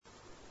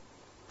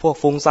พวก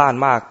ฟุ้งซ่าน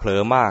มากเผล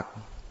อมาก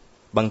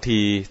บางที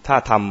ถ้า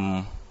ท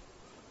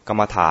ำกรร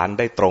มฐาน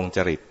ได้ตรงจ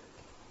ริต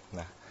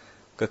นะ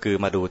ก็คือ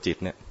มาดูจิต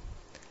เนี่ย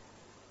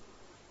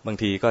บาง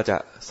ทีก็จะ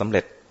สำเ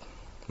ร็จ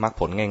มรรค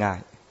ผลง่าย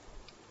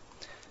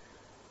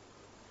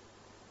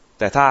ๆ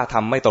แต่ถ้าท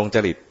ำไม่ตรงจ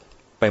ริต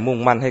ไปมุ่ง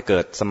มั่นให้เกิ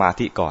ดสมา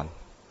ธิก่อน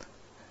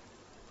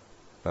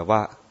แบบว่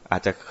าอา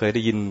จจะเคยไ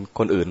ด้ยินค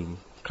นอื่น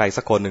ใคร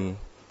สักคนหนึ่ง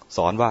ส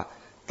อนว่า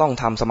ต้อง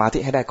ทำสมาธิ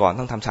ให้ได้ก่อน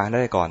ต้องทำฌานให้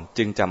ได้ก่อน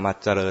จึงจะมา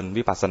เจริญ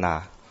วิปัสสนา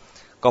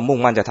ก็มุ่ง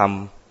มั่นจะท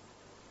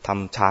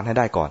ำฌานให้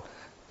ได้ก่อน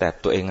แต่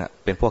ตัวเอง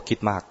เป็นพวกคิด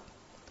มาก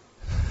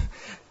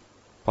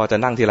พอจะ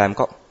นั่งทีไรมัน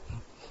ก็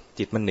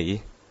จิตมันหนี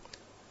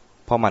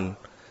เพราะมัน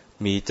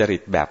มีจริ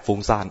ตแบบฟุ้ง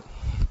ซ่าน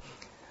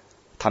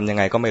ทำยัง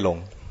ไงก็ไม่ลง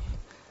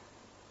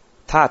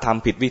ถ้าท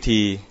ำผิดวิธี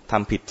ท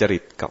ำผิดจริ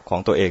ตของ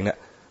ตัวเองเนี่ย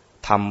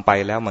ทำไป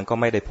แล้วมันก็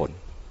ไม่ได้ผล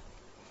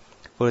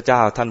พระเจ้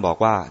าท่านบอก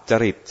ว่าจ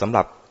ริตสำห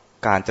รับ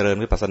การเจริญ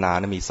วิปัสสนา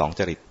นะมี2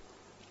จริต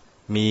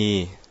มี1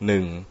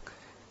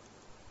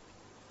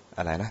อ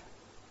ะไรนะ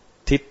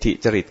ทิฏฐิ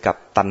จริตกับ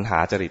ตัณหา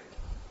จริต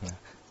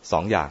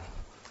2อย่าง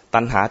ตั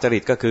ณหาจริ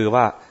ตก็คือ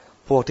ว่า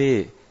พวกที่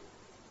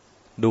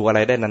ดูอะไร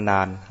ได้นา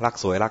นๆรัก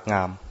สวยรักง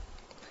าม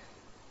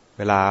เ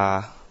วลา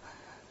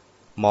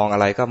มองอะ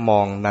ไรก็ม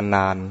องน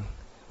าน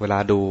ๆเวลา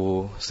ดู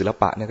ศิล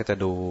ปะเนี่ยก็จะ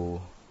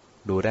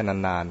ดูได้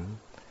นาน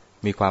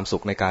ๆมีความสุ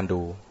ขในการ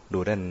ดู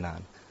ได้นา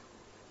น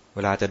ๆเว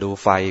ลาจะดู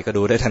ไฟก็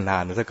ดูได้นา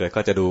นๆถ้าเกิด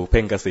ก็จะดูเ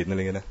พ่งกสิณอะไร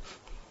อย่างเงี้ยนะ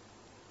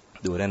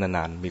ดูได้น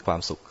านๆมีความ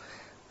สุข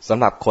สำ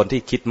หรับคน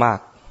ที่คิดมาก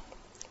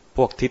พ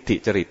วกทิฏฐิ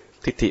จริต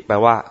ทิฏฐิแปล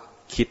ว่า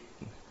คิด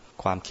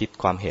ควา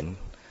มเห็น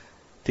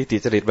ทิฏฐิ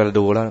จริตเวลา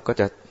ดูแล้วก็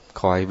จะ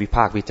คอยวิพ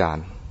ากษ์วิจาร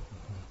ณ์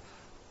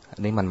อั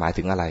นนี้มันหมาย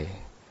ถึงอะไร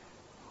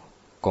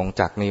กง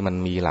จักรนี่มัน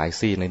มีหลาย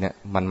ซี่ในเนี่ย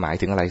มันหมาย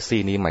ถึงอะไร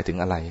ซี่นี้หมายถึง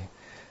อะไร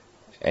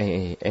ไ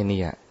อ้นี่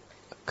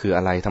คืออ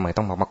ะไรทำไม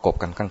ต้องมากบ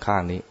กันข้า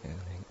งๆนี้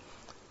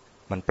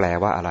มันแปล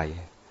ว่าอะไร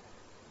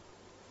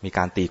มีก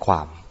ารตีคว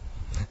าม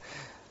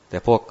แต่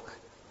พวก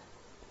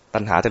ตั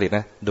ณหาจริตน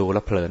ะดูแ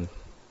ล้วเพลิน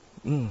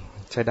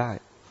ใช้ได้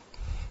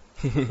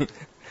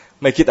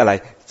ไม่คิดอะไร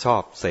ชอ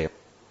บเสพ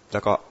แล้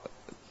วก็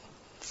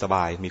สบ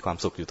ายมีความ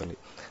สุขอยู่ตรงนี้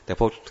แต่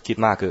พวกคิด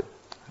มากคือ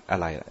อะ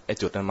ไรไอ้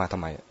จุดนั้นมาทำ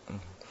ไม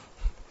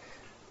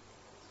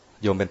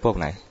โยมเป็นพวก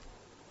ไหน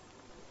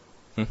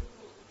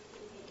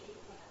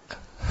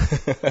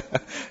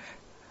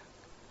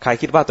ใคร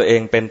คิดว่าตัวเอ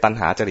งเป็นตัณ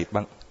หาจริต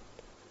บ้าง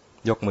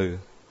ยกมือ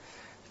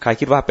ใคร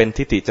คิดว่าเป็น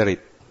ทิฏฐิจริต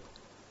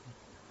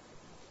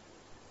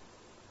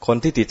คน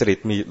ทิฏฐิจริต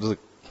มีรู้สึก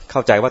เข้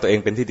าใจว่าตัวเอง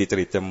เป็นทิฏฐิจ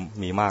ริตจะ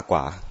มีมากก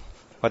ว่า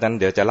เพราะฉะนั้น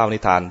เดี๋ยวจะเล่านิ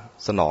ทาน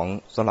สนอง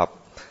สำหรับ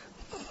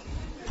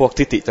พวก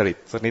ทิฏฐิจริต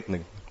สักนิดห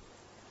นึ่ง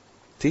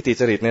ทิฏฐิ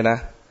จริตเนี่ยนะ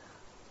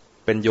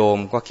เป็นโยม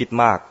ก็คิด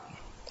มาก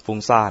ฟุ้ง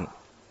ซ่าน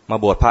มา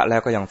บวชพระแล้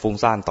วก็ยังฟุ้ง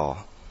ซ่านต่อ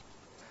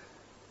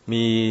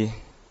มี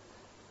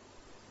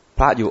พ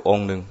ระอยู่อง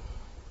ค์หนึ่ง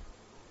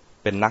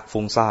เป็นนัก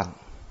ฟุ้งซ่าน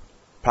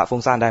พระฟุ้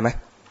งซ่านได้ไหม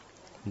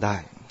ได้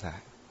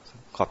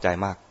ขอบใจ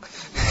มาก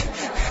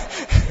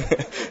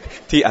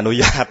ที่อนุ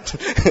ญาต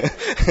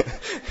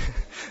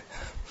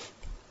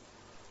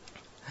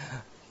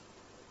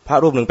พระ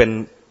รูปหนึ่งเป็น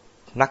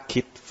นัก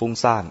คิดฟุ้ง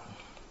ซ่าน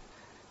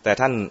แต่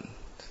ท่าน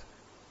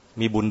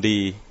มีบุญดี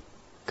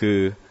คือ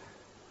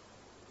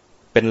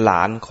เป็นหล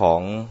านขอ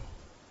ง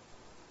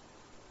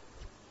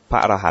พระ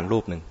อรหันต์รู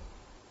ปหนึ่ง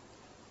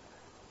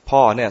พ่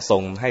อเนี่ย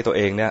ส่งให้ตัวเ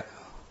องเนี่ย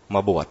ม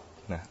าบวช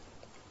นะ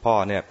พ่อ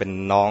เนี่ยเป็น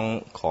น้อง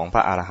ของพร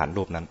ะอรหันต์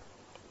รูปนั้น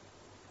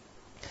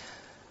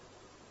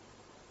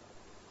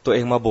ตัวเอ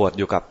งมาบวช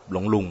อยู่กับหล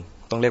วงลุง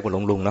ต้องเรียกว่าหล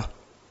วงลุงเนาะ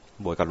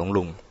บวชกับหลวง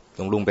ลุ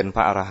งเป็นพ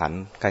ระอรหัน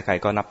ต์ใคร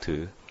ๆก็นับถื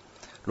อ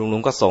หลวงลุ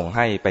งก็ส่งใ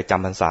ห้ไปจ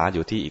ำพรรษาอ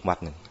ยู่ที่อีกวัด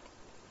หนึ่ง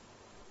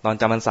ตอน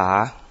จำพรรษา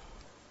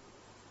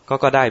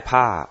ก็ได้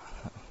ผ้า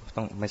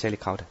ต้องไม่ใช่เรีย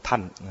กเขาท่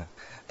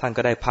าน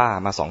ก็ได้ผ้า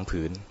มา2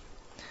 ผืน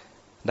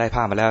ได้ผ้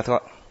ามาแล้วก็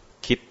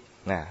คิด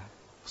นะ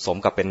สม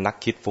กับเป็นนัก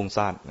คิดฟุ้ง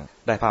ซ่าน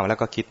ได้ผ้ามาแล้ว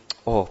ก็คิด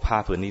โอ้ผ้า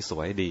ผืนนี้ส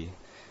วยดี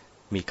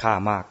มีค่า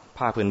มาก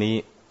ผ้าผืนนี้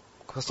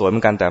ก็สวยเหมื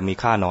อนกันแต่มี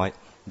ค่าน้อย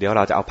เดี๋ยวเ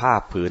ราจะเอาผ้า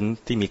ผืน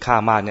ที่มีค่า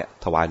มากเนี่ย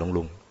ถวายหลวง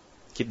ลุง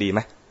คิดดีไหม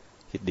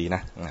คิดดีน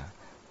ะ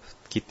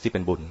คิดที่เป็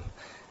นบุญ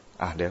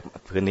เดี๋ยว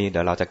ผืนนี้เดี๋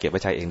ยวเราจะเก็บไว้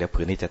ใช้เองเดี๋ยว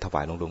ผืนนี้จะถว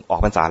ายหลวงลุงออ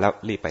กพรรษาแล้ว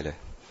รีบไปเลย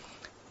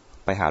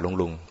ไปหาหลวง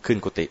ลุงขึ้น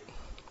กุฏิ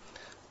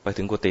ไป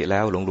ถึงกุฏิแล้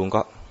วหลวงลุง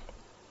ก็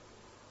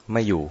ไ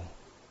ม่อยู่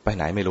ไปไ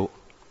หนไม่รู้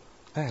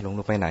หลวง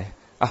ลุงไปไหน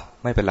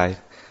ไม่เป็นไร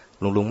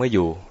หลวงลุงไม่อ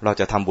ยู่เรา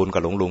จะทำบุญกั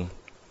บหลวงลุง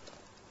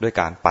ด้วย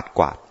การปัดก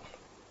วาด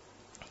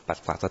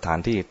สถาน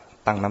ที่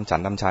ตั้งน้ำฉั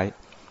นน้ำใช้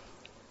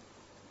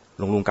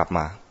หลวงลุงกลับม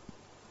า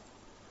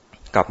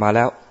แ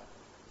ล้ว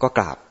ก็ก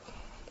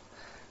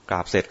ร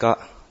าบเสร็จก็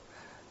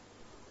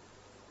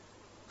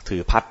ถื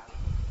อพัด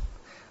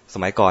ส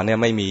มัยก่อนเนี่ย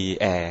ไม่มี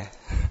แอร์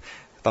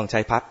ต้องใช้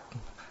พัด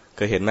เค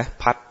ยเห็นไหม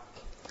พั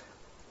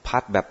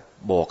ดแบบ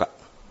โบก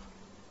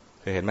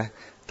เคยเห็นไหม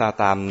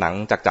ตามหนัง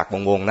จักร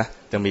วงนะ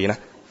จะมีนะ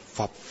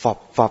ฟ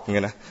อบเ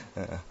งี้ยนะ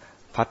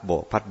พัดโบ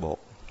ก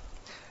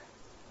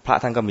พระ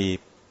ท่านก็มี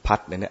พัด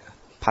เนี่ย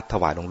พัดถ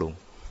วายหลวงลุง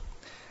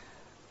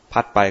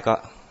พัดไปก็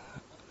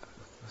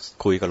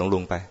คุยกับหลวงลุ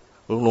งไป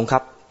หลวงลุงครั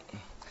บ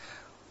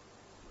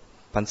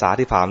พรรษา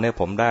ที่ผ่านเนี่ย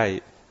ผมได้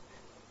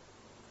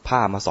ผ้า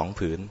มา2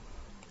 ผืน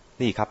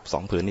นี่ครับ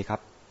2 ผืนนี่ครั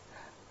บ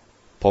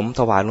ผม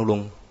ถวายลุ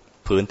ง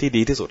ผืนที่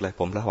ดีที่สุดเลย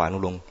ผมถวาย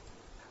ลุง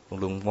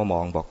ม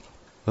องบอก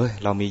เฮ้ย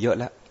เรามีเยอะ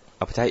แล้วเอ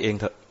าไปใช้เอง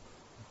เถอะ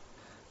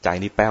ใจ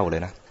นี่แป้วเล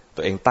ยนะตั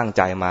วเองตั้งใ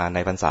จมาใน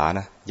พรรษา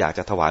นะอยากจ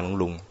ะถวาย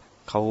ลุง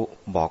เขา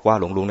บอกว่า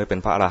ลุงเนี่ยเป็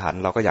นพระอรหันต์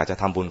เราก็อยากจะ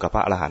ทำบุญกับพร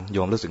ะอรหันต์โย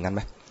มรู้สึกงั้นไห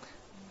ม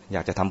อย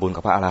ากจะทำบุญกั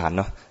บพระอรหันต์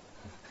เนาะ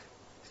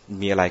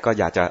มีอะไรก็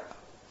อยากจะ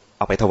เ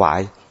อาไปถวาย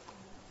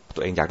ตั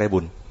วเองอยากได้บุ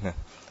ญ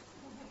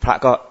พระ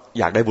ก็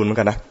อยากได้บุญเหมือน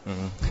กันนะ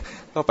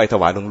ก็ไปถ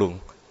วายลุง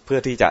เพื่อ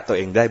ที่จะตัวเ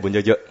องได้บุญ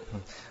เยอะ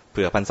ๆเ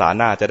ผื่อพรรษา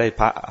หน้าจะได้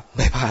ผ้า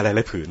อะไ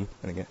รผืน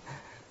อะไรเงี้ย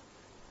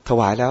ถ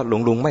วายแล้ว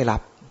ลุงไม่รั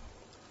บ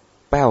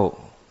แป้ว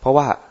เพราะ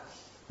ว่า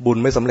บุญ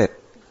ไม่สำเร็จ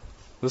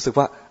รู้สึก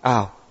ว่าอ้า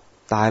ว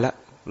ตายแล้ว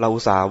เราอุ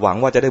ตส่าห์หวัง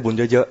ว่าจะได้บุญ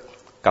เยอะ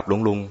ๆกับ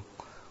ลุง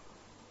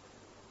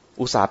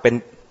อุตส่าห์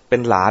เป็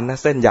นหลานนะ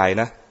เส้นใหญ่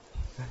นะ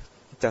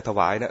จะถว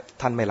ายนะ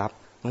ท่านไม่รับ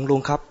ลุ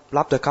งครับ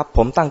รับเถอะครับผ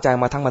มตั้งใจ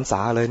มาทั้งพรรษา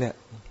เลยเนี่ย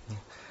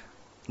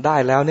ได้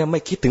แล้วเนี่ยไม่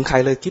คิดถึงใคร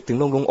เลยคิดถึง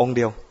ลุงองค์เ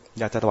ดียว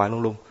อยากจะถวาย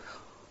ลุง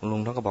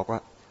ท่านก็บอกว่า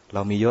เร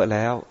ามีเยอะแ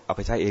ล้วเอาไ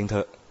ปใช้เองเถ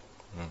อะ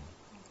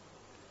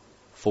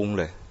ฟุ้ง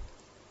เลย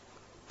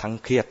ทั้ง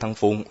เครียดทั้ง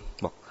ฟุ้ง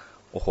บอก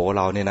โอ้โหเ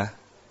ราเนี่ยนะ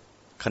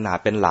ขนาด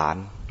เป็นหลาน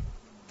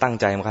ตั้ง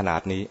ใจมาขนา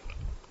ดนี้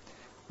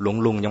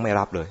ลุงยังไม่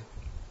รับเลย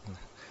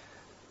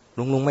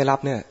ลุงไม่รับ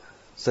เนี่ย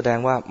แสดง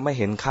ว่าไม่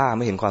เห็นค่าไ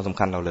ม่เห็นความสำ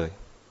คัญเราเลย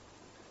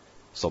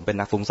สมเป็น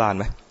นักฟุ้งซ่าน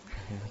ไหม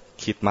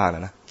คิดมากแล้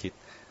วนะคิด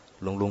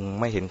ลุง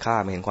ไม่เห็นค่า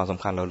ไม่เห็นความส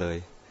ำคัญเราเลย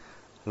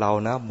เรา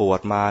นะบวช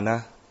มานะ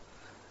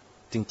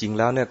จริงๆ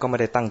แล้วเนี่ยก็ไม่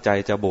ได้ตั้งใจ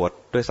จะบวช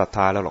ด้วยศรัทธ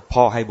าแล้วหรอก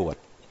พ่อให้บวช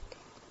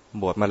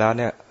มาแล้ว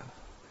เนี่ย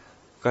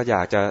ก็อย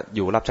ากจะอ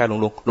ยู่รับใช้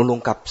ลุง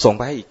กลับส่งไ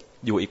ปให้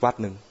อยู่อีกวัด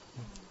หนึ่ง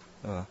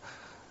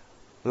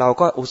เรา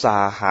ก็อุตส่า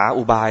ห์หา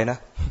อุบายนะ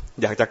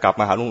อยากจะกลับ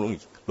มาหาลุง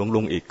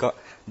อีกก็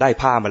ได้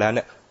ผ้ามาแล้วเ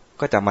นี่ย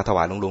ก็จะมาถว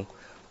ายลุง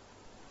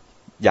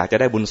อยากจะ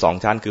ได้บุญ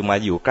2 ชั้นคือมา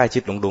อยู่ใกล้ชิ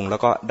ดลุงแล้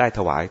วก็ได้ถ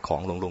วายขอ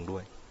งลุงด้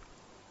วย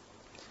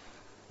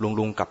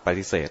ลุงกลับป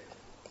ฏิเสธ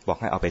บอก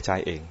ให้เอาไปใช้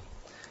เอง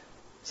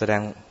แสด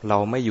งเรา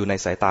ไม่อยู่ใน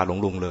สายตาลุ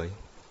งเลย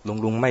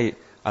ลุงไม่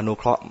อนุ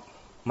เคราะห์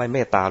ไม่เม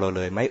ตตาเราเ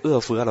ลยไม่เอื้อ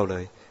เฟื้อเราเล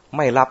ยไ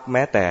ม่รับแ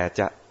ม้แต่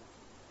จะ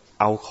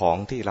เอาของ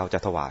ที่เราจะ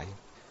ถวาย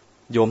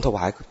โยมถว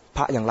ายพ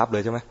ระยังรับเล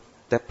ยใช่ไหม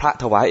แต่พระ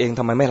ถวายเอง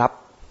ทำไมไม่รับ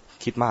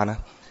คิดมากนะ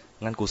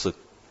งั้นกูสึก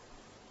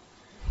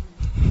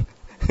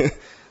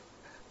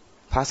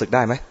พระสึกไ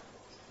ด้ไหม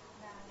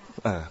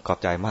ขอบ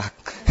ใจมาก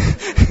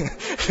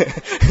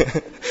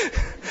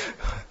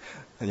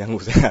ยังอุ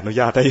ตส่าห์อนุ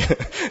ญาตได้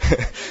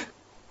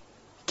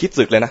คิด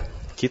สึกเลยนะ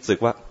คิดสึก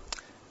ว่า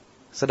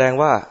แสดง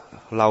ว่า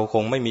เราค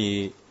งไม่มี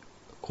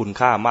คุณ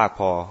ค่ามาก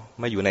พอ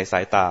ไม่อยู่ในสา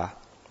ยตา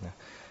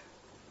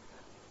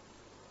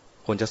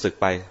คนจะสึก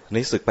ไป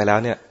นี่สึกไปแล้ว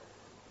เนี่ย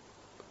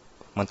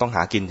มันต้องห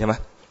ากินใช่ไหม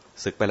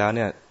สึกไปแล้วเ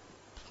นี่ย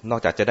นอก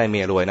จากจะได้เ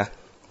มียรวยนะ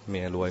เ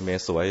มียรวยเมีย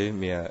สวย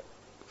เมีย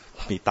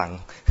มีตังค์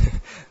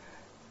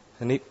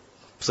ทีนี้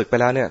สึกไป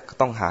แล้วเนี่ยก็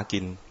ต้องหากิ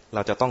นเร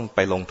าจะต้องไป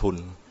ลงทุน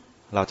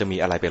เราจะมี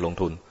อะไรไปลง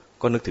ทุน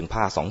ก็นึกถึง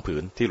ผ้า2 ผื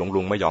นที่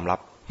ลุงไม่ยอมรับ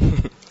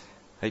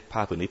ให้ผ้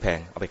าผืนนี้แพง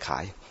เอาไปขา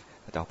ย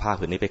จะเอาผ้า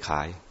ผืนนี้ไปข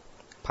าย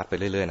พัดไป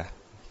เรื่อยๆนะ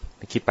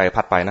คิดไป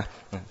พัดไปนะ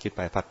คิดไ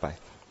ปพัดไป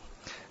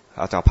เ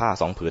อาจะเอาผ้า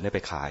2 ผืนนี้ไป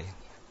ขาย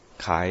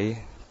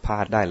ผ้า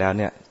ได้แล้ว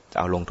เนี่ยจะ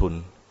เอาลงทุน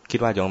คิด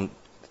ว่าโยม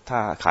ถ้า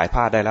ขาย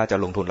ผ้าได้แล้วจะ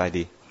ลงทุนอะไร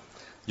ดี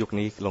ยุค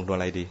นี้ลงทุนอ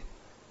ะไรดี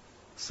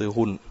ซื้อ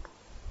หุ้น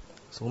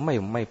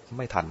ไ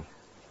ม่ทัน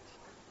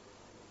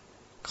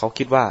เขา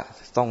คิดว่า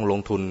ต้องล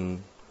งทุน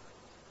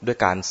ด้วย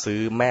การซื้อ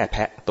แม่แพ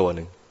ะตัวห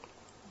นึ่ง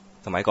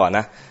สมัยก่อนน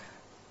ะ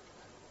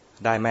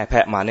ได้แม่แพ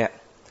ะมาเนี่ย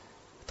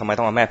ทำไม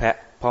ต้องเอาแม่แพะ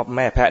เพราะแ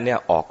ม่แพะเนี่ย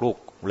ออกลูก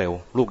เร็ว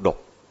ลูกดก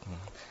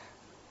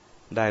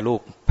ได้ลู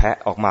กแพะ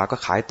ออกมาก็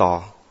ขายต่อ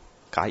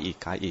ขาย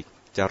อีก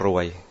จะรว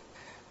ย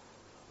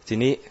ที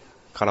นี้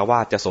คฤหั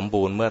สถ์จะสม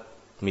บูรณ์เมื่อ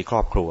มีคร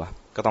อบครัว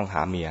ก็ต้องห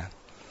าเมีย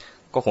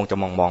ก็คงจะ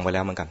มองไปแ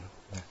ล้วเหมือนกัน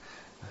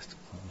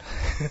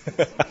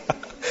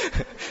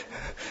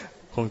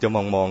คงจะ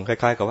มองค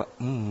ล้ายๆกับว่า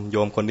โย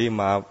มคนนี้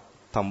มา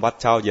ทำวัด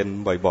เช้าเย็น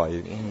บ่อย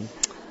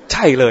ๆใ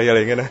ช่เลยอะไร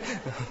เงี้ยนะ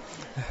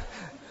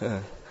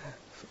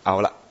เอา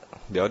ละ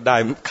เดี๋ยวได้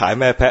ขาย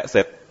แม่แพะเส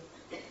ร็จ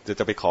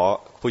จะไปขอ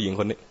ผู้หญิง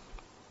คนนี้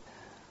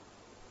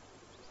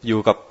อยู่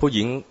กับผู้ห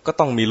ญิงก็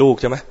ต้องมีลูก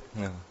ใช่ไหม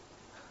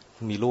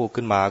มีลูก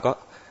ขึ้นมาก็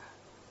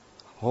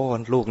โอ้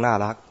ลูกน่า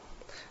รัก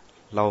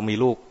เรามี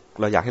ลูก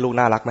เราอยากให้ลูก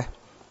น่ารักไหม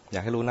อยา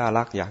กให้ลูกน่า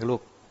รักอยากให้ลู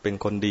กเป็น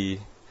คนดี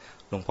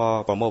หลวงพ่อ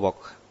ประโมทบอก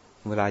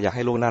เวลาอยากใ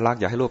ห้ลูกน่ารัก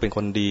อยากให้ลูกเป็นค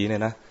นดีเนี่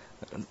ยนะ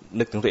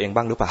นึกถึงตัวเอง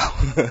บ้างหรือเปล่า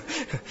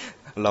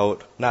เรา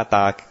หน้าต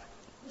า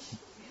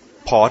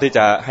พอที่จ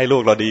ะให้ลู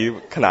กเราดี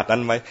ขนาดนั้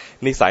นไหม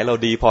นิสัยเรา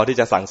ดีพอที่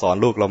จะสั่งสอน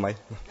ลูกเราไหม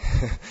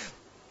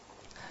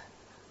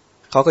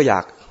เขาก็อยา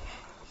ก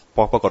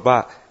ปรากฏว่า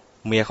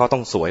เมียเขาต้อ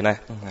งสวยนะ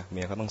เ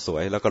มียเขาต้องสว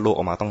ยแล้วก็ลูกอ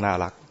อกมาต้องน่า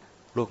รัก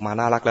ลูกมา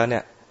น่ารักแล้วเนี่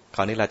ยคร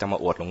าวนี้เราจะมา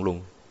อวดลุง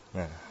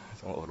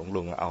จะมาอวด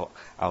ลุง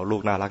เอาลู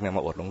กน่ารักเนี่ยม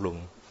าอวดลุง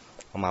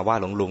เอามาว่า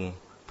ลุง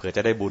เผื่อจ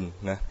ะได้บุญ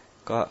นะ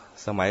ก็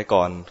สมัย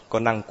ก่อนก็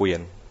นั่งเกวีย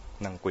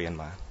น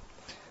มา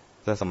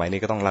แต่สมัยนี้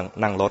ก็ต้อง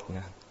นั่งรถ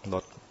นะร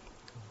ถ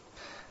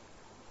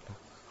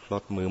ร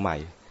ถมือใหม่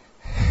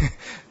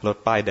รถ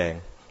ป้ายแดง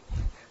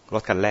ร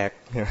ถคันแรก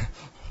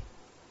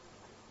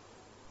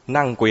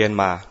นั่งเกวียน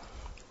มา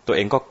ตัวเ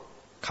องก็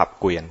ขับ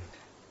เกวียน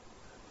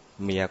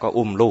เมียก็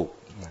อุ้มลูก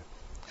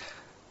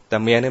แต่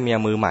เมียเนี่ยเมีย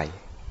มือใหม่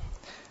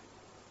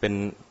เป็น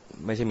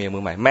ไม่ใช่เมียมื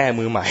อใหม่แม่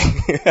มือใหม่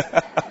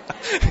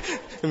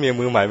เมีย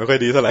มือใหม่ไม่ค่อย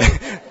ดีเท่าไหร่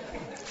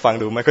ฟัง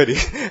ดูไม่ค่อยดี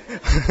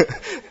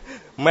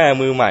แม่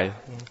มือใหม่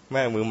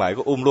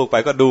ก็อุ้มลูกไป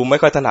ก็ดูไม่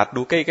ค่อยถนัด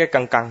ดูเก้ๆ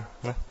กัง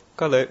ๆนะ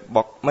ก็เลยบ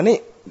อกมานี่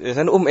เดี๋ยว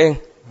ฉันอุ้มเอง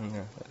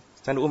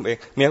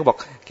เมียก็บอก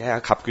แก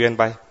ขับเกวียน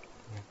ไป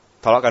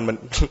ทะเลาะกันมัน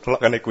ทะเลา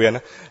ะกันในเกวียนน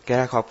ะแก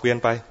ขับเกวียน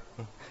ไป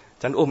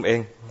ฉันอุ้มเอง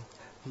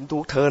ดู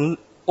เธอ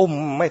อุ้ม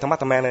ไม่ธรรมะ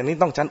ธรรแมงเลยนี่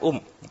ต้องฉันอุ้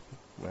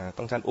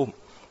ม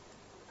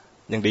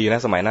ยังดีนะ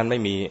สมัยนั้นไม่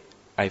มี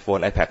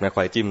iPhone iPad ไม่ค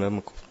อยจิ้มแล้ว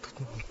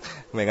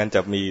ไม่งั้นจะ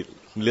มี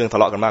เรื่องทะ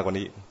เลาะกันมากกว่า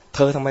นี้เธ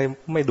อทำไม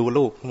ไม่ดู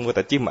ลูกมัวแ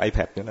ต่จิ้ม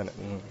iPad นี่นั่น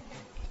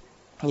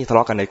นี่ทะเล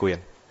าะกันในเกวียน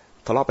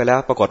ทะเลาะไปแล้ว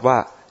ปรากฏว่า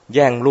แ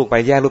ย่งลูกไป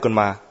แย่งลูกกัน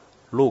มา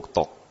ลูก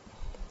ตก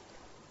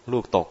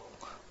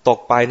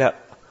ไปเนี่ย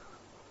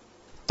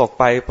ตก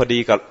ไปพอดี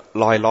กับ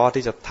รอยล้อ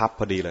ที่จะทับ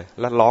พอดีเลย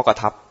แล้วล้อก็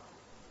ทับ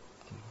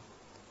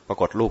ปรา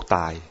กฏลูกต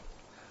าย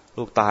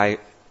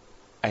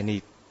ไอ้นี่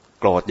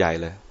โกรธใหญ่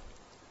เลย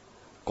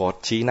โกรธ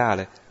ชี้หน้าเ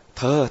ลย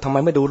เธอทำไม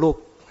ไม่ดูลูก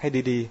ให้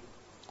ดี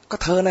ๆก็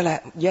เธอนั่นแหละ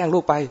แย่งลู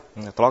กไป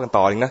ทะเลาะกัน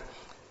ต่ออีกนะ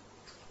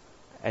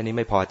ไอ้นี่ไ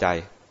ม่พอใจ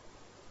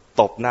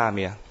ตบหน้าเ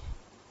มีย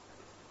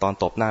ตอน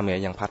ตบหน้าเมีย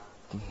ยังพัด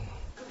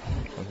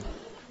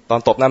ตอน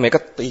ตบหน้าเมียก็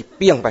ตีเ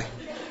ปี้ยงไป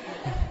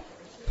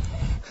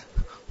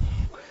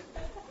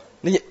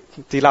นี่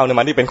ที่เล่าเนี่ย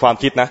มันนี่เป็นความ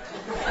คิดนะ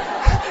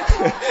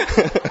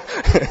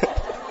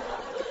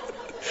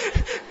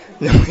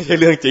ยังไม่ใช่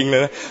เรื่องจริงเล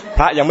ยนะพ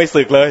ระยังไม่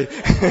สึกเลย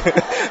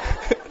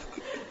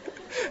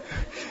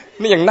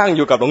นี่ยังนั่งอ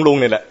ยู่กับหลวงลุง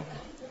เนี่ยแหละ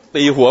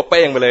ตีหัวเ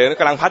ป้งไปเลย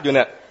กำลังพัดอยู่เ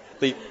นี่ย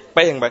ตีเ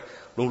ป้งไป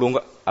หลวงลุง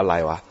ก็อะไร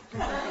วะ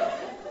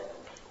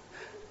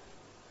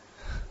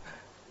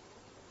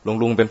หลวง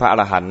ลุงเป็นพระอ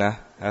รหันต์นะ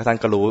แล้วท่าน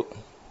ก็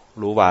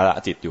รู้วาระ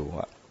จิตอยู่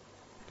ว่า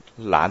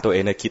หลานตัวเอ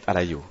งเนี่ยคิดอะไร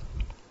อยู่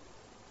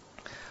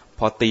พ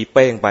อตีเ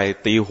ป้งไป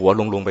ตีหัว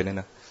ลุงไปเนี่ย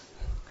นะ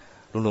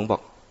ลุงบอ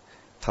ก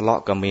ทะเลาะ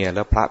กับเมียแ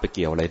ล้วพระไปเ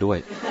กี่ยวอะไรด้วย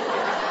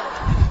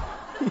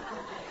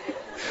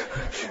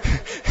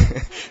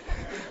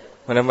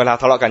เพราะนั้นเวลา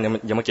ทะเลาะกันอ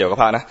ย่ามาเกี่ยวกับ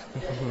พระนะ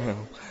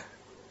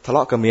ทะเล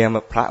าะกับเมีย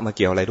พระมาเ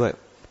กี่ยวอะไรด้วย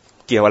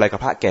เกี่ยวอะไรกับ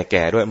พระแ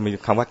ก่ๆด้วยมี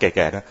คำว่าแ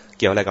ก่ๆด้วยเ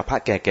กี่ยวอะไรกับพระ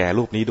แก่ๆ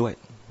รูปนี้ด้วย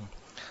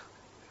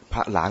พร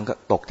ะหลานก็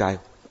ตกใจ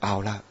เอา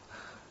ละ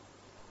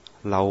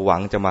เราหวั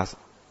งจะมา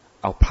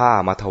เอาผ้า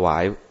มาถวา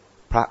ย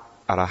พระ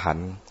อรหัน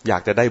ต์อยา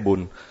กจะได้บุญ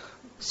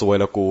ซวย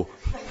ละกู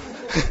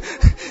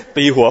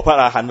ตีหัวพระอ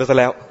รหันต์ไปซะ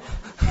แล้ว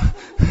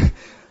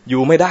อ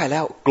ยู่ไม่ได้แล้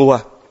วกลั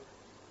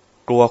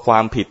วควา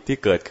มผิดที่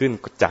เกิดขึ้น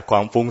จากควา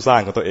มฟุ้งซ่า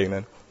นของตัวเอง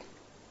นั้น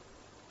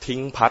ทิ้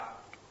งพัด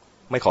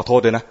ไม่ขอโทษ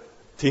ด้วยนะ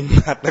ทิ้ง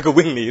พัดแล้วก็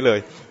วิ่งหนีเลย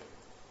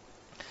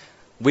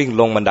วิ่ง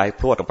ลงบันได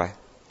พรวดออกไป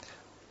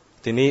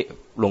ทีนี้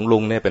หลวงลุ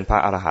งเนี่ยเป็นพระ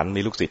อรหันต์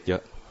มีลูกศิษย์เยอ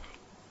ะ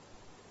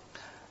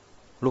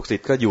ลูกศิษ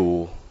ย์ก็อยู่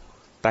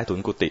ใต้ถุน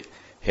กุฏิ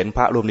เห็นพ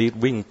ระรูปนี้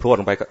วิ่งพรวด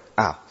ลงไปก็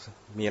อ้าว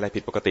มีอะไรผิ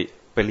ดปกติ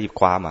ไปรีบ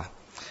คว้ามา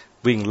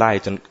วิ่งไล่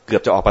จนเกือ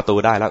บจะออกประตู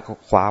ได้แล้วก็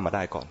คว้ามาไ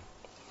ด้ก่อน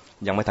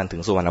ยังไม่ทันถึ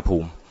งสุวรรณภู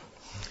มิ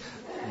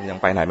ยัง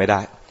ไปไหนไม่ได้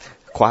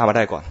คว้ามาไ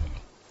ด้ก่อน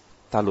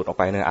ถ้าหลุดออก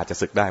ไปเนี่ยอาจจะ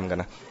สึกได้เหมือนกัน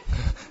นะ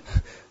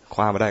ค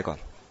ว้ามาได้ก่อน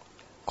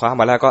คว้า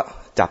มาแล้วก็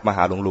จับมาห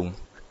าหลวง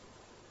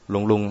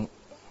ลุง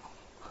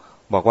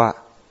บอกว่า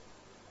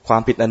ควา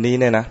มผิดอันนี้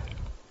เนี่ยนะ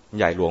ใ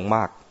หญ่หลวงม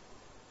าก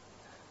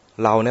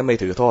เราเนี่ยไม่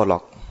ถือโทษหร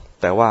อก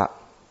แต่ว่า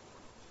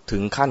ถึ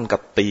งขั้นกั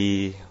บตี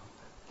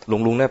หลว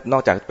งลุงเนี่ยนอ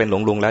กจากเป็นหลว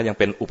งลุงแล้วยัง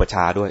เป็นอุปช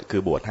าด้วยคื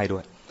อบวชให้ด้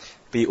วย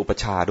ตีอุป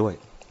ชาด้วย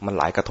มัน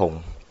หลายกระทง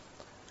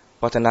เ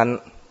พราะฉะนั้น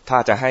ถ้า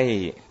จะให้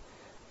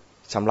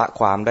ชำระ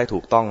ความได้ถู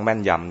กต้องแม่น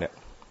ยำเนี่ย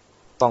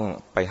ต้อง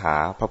ไปหา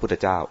พระพุทธ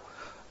เจ้า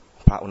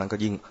พระองค์นั้นก็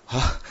ยิ่ง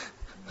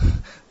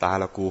ตา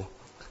ละกู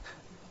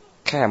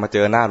แค่มาเจ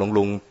อหน้าหลวง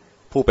ลุง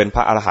ผู้เป็นพ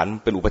ระอรหันต์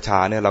เป็นอุปชา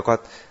เนี่ยเราก็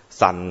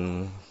สั่น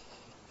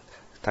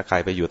ถ้าใคร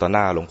ไปอยู่ต่อห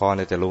น้าหลวงพ่อเ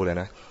นี่ยจะรู้เลย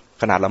นะ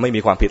ขนาดเราไม่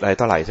มีความผิดอะไร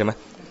เท่าไหร่ใช่ไหม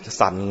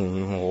สั่น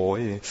โอ้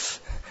ย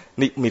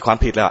นี่มีความ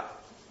ผิดแล้ว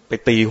ไป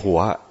ตีหัว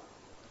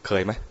เค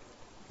ยไหม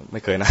ไ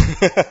ม่เคยนะ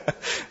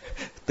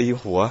ตี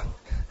หัว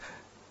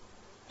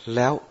แ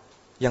ล้ว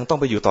ยังต้อง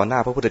ไปอยู่ต่อหน้า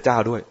พระพุทธเจ้า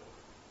ด้วย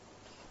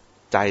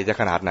ใจจะ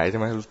ขนาดไหนใช่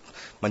ไหม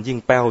มันยิ่ง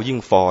แป้วยิ่ง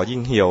ฟอยิ่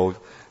งเหี่ยว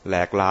แหล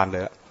กลานเล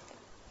ย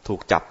ถูก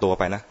จับตัว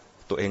ไปนะ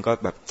ตัวเองก็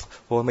แบบ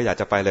โอ้ไม่อยาก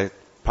จะไปเลย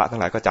พระทั้ง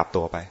หลายก็จับ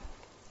ตัวไป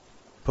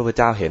พระพุทธ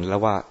เจ้าเห็นแล้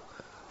วว่า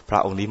พระ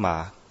องค์นี้มา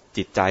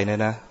จิตใจเนี่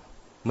ยนะ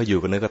ไม่อยู่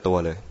กับเนื้อกับตัว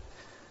เลย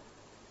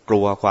ก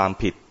ลัวความ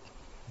ผิด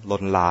ล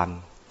นลาน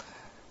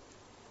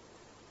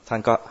ท่าน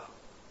ก็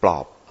ปลอ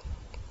บ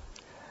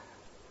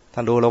ท่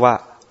านรู้แล้วว่า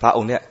พระอ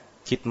งค์เนี่ย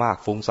คิดมาก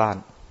ฟุ้งซ่าน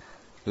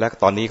และ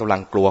ตอนนี้กำลั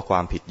งกลัวควา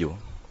มผิดอยู่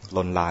ล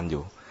นลานอ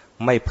ยู่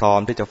ไม่พร้อม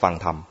ที่จะฟัง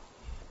ธรรม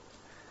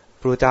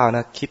พระพุทธเจ้าน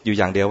ะคิดอยู่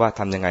อย่างเดียวว่า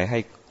ทำยังไงให้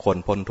คน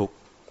พ้นทุกข์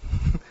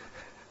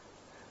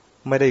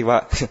ไม่ได้ว่า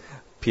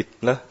ผิด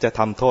แล้วจะท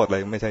ำโทษเล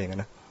ยไม่ใช่อย่างนั้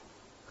นนะ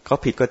เขา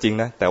ผิดก็จริง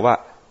นะแต่ว่า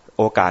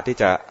โอกาสที่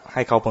จะใ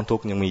ห้เขาพ้นทุก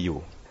ข์ยังมีอยู่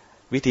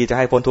วิธีจะใ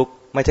ห้พ้นทุกข์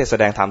ไม่ใช่แส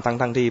ดงธรรม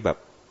ทั้งที่แบบ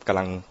กำ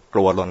ลังก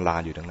ลัวลนลา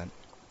นอยู่ดังนั้น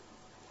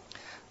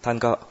ท่าน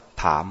ก็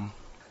ถ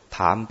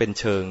ามเป็น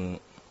เชิง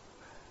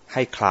ใ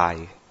ห้คล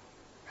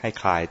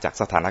ายจาก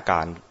สถานกา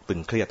รณ์ตึ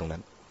งเครียดตรงนั้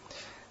น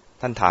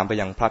ท่านถามไป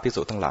ยังพระภิก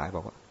ษุทั้งหลายบ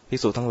อกว่าภิก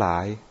ษุทั้งหลา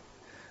ย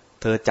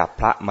เธอจับ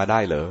พระมาได้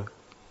เหรอ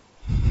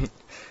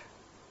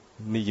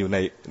นี่อยู่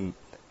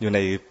ใน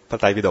พระ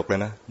ไตรปิฎกเล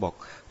ยนะบอก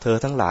เธอ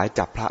ทั้งหลาย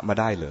จับพระมา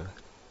ได้เหรอ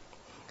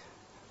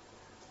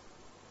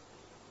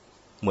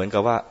เหมือนกั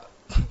บว่า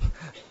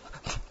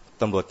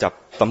ตำรวจจับ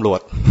ตำรวจ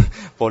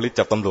โปลิส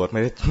จับตำรวจไ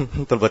ม่ได้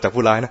ตำรวจจับ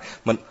ผู้ร้ายนะ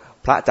มัน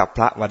พระจับพ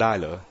ระมาได้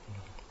เหรอ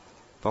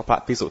เพราะพระ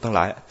ภิกษุทั้งหล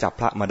ายจับ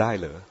พระมาได้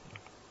เหรอ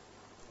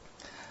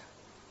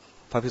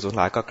พระภิกษุทั้ง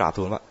หลายก็กราบ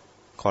ทูลว่า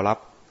ขอรับ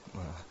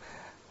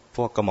พ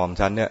วกกระหม่อม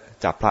ชั้นเนี่ย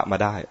จับพระมา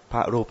ได้พร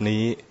ะรูป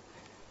นี้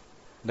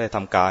ได้ท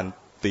ำการ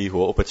ตี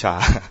หัวอุปชา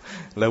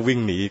แล้ววิ่ง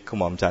หนีกระ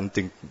หม่อมชั้น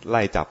จึงไ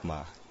ล่จับมา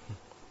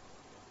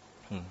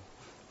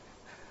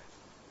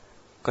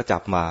ก็จั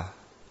บมา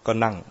ก็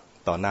นั่ง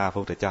ต่อหน้าพร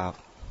ะพุทธเจ้า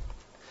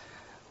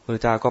พระพุทธ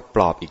เจ้าก็ป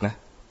ลอบอีกนะ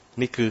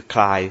นี่คือค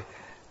ล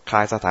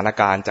ายสถาน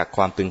การณ์จากค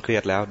วามตึงเครีย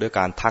ดแล้วด้วยก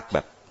ารทักแบ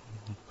บ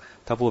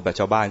ถ้าพูดแบบ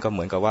ชาวบ้านก็เห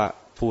มือนกับว่า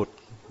พูด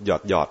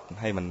หยอด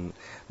ให้มัน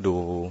ดู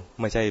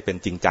ไม่ใช่เป็น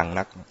จริงจัง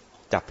นัก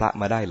จับพระ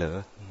มาได้เหรอ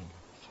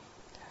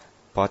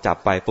พอจับ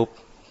ไปปุ๊บ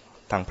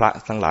ทางพระ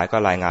ทั้งหลายก็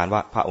รายงานว่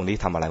าพระองค์นี้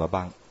ทำอะไรมา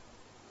บ้าง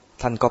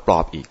ท่านก็ปลอ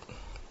บอีก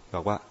บ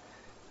อกว่า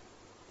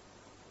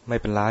ไม่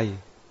เป็นไร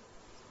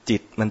จิ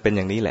ตมันเป็นอ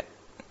ย่างนี้แหละ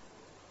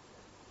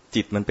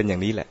จิตมันเป็นอย่า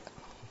งนี้แหละ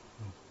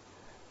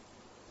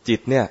จิต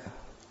เนี่ย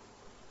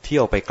เที่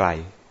ยวไปไกล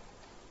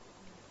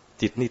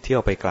จิตนี่เที่ย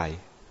วไปไกล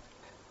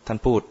ท่าน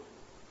พูด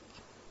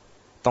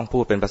ต้องพู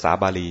ดเป็นภาษา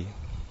บาลี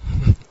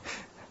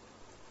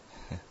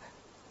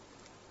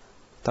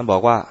ท่านบอ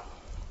กว่า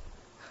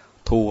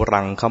ทู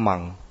รังขมั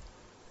ง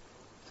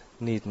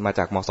นี่มาจ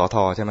ากมสท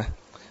ใช่ไหม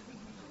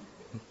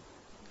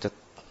จะ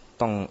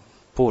ต้อง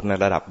พูดใน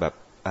ระดับแบบ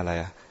อะไร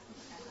อะ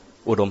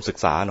อุดมศึก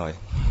ษาหน่อย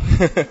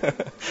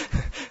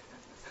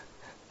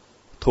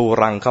ทู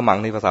รังขมัง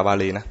นี่ภาษาบา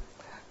ลีนะ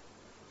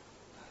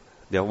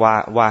เดี๋ยว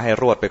ว่าให้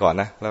รวดไปก่อน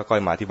นะแล้วค่อ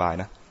ยมาอธิบาย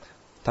นะ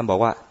ท่านบอก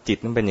ว่าจิต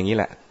มันเป็นอย่างนี้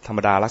แหละธรรม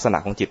ดาลักษณะ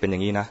ของจิตเป็นอย่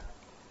างนี้นะ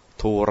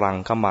ทูรัง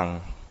ขมัง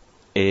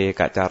เอ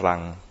กจารั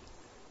ง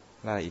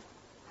อะไรอีก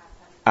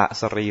อ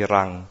สรี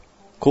รัง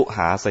คุห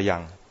าสยั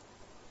ง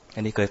อั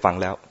นนี้เคยฟัง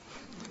แล้ว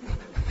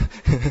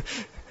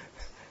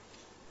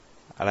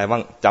อะไรบ้า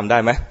งจำได้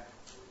ไหม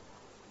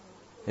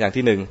อย่าง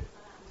ที่หนึ่ง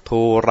ทู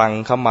รัง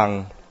ขมัง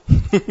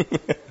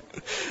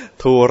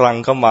ทูรัง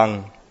ขมัง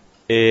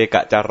เอก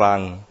จารั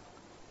ง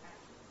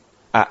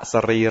อส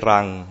รีรั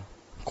ง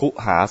คุ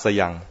หาส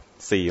ยัง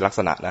สี่ลักษ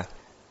ณะนะ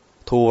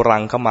ทูรั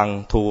งขมัง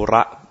ทูร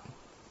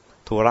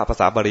ะภา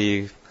ษาบาลี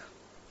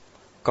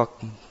ก็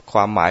คว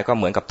ามหมายก็เ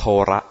หมือนกับโท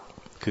ระ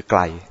คือไก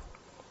ล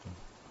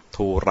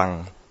ทูรัง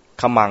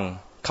ขมัง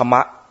ข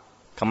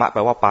มะแปล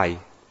ว่าไป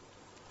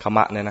ขม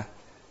ะเนี่ยนะ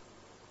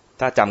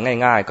ถ้าจำ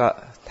ง่ายๆก็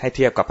ให้เ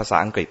ทียบกับภาษา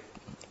อังก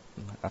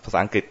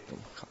ฤษ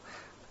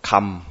ค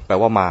ำแปล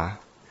ว่ามา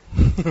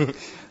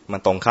มัน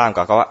ตรงข้าม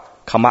กับคำว่า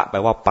ขมะแปล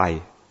ว่าไป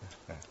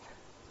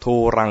ทู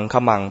รังข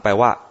มังแปล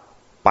ว่า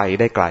ไป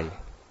ได้ไกล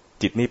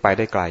จิตนี่ไปไ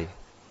ด้ไกล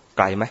ไ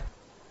กลไหม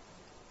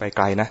ไปไ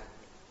กลนะ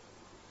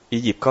อี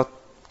ยิปต์เขา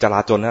จลา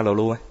จลนะเรา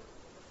รู้ไหม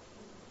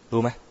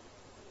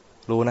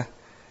รู้นะ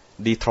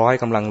ดีทรอยต์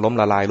กำลังล้ม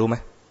ละลายรู้ไหม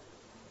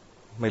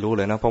ไม่รู้เ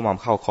ลยนะเพราะมัน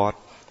เข้าคอร์ส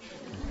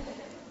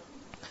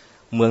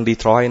เมืองดี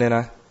ทรอยต์เนี่ยน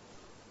ะ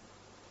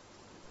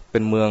เป็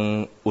นเมือง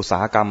อุตสา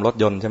หกรรมรถ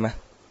ยนต์ใช่ไหม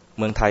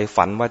เมืองไทย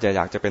ฝันว่าจะอ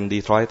ยากจะเป็นดี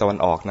ทรอยต์ตะวัน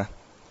ออกนะ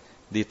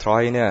ดีทรอ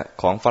ยต์เนี่ย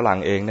ของฝรั่ง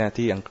เองเนี่ย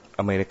ที่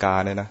อเมริกา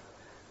เนี่ยนะ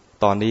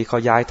ตอนนี้เขา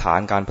ย้ายฐาน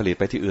การผลิต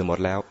ไปที่อื่นหมด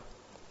แล้ว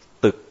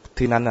ตึก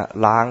ที่นั้นน่ะ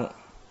ล้าง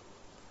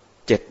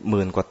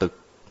 70,000 กว่าตึก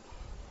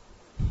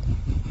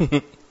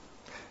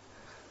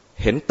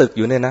เห็นตึกอ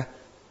ยู่เนี่ยนะ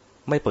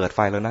ไม่เปิดไฟ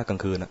แล้วนะกลา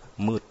งคืนนะ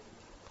มืด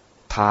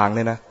ทางเ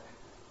นี่ยนะ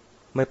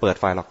ไม่เปิด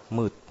ไฟหรอก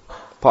มืด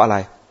เพราะอะไร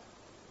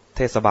เ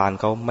ทศบาล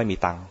เขาไม่มี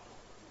ตังค์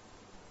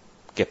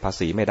เก็บภา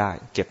ษีไม่ได้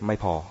เก็บไม่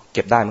พอเ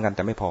ก็บได้เหมือนกันแ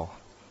ต่ไม่พอ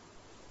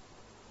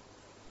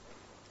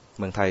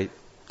เมืองไทย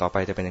ต่อไป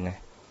จะเป็นยังไง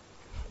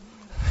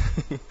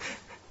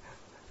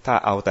ถ้า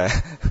เอาแต่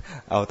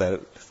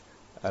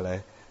อะไร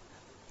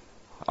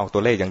เอาตั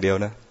วเลขอย่างเดียว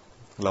นะ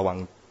ระวัง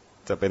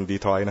จะเป็นดี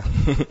ทรอยต์นะ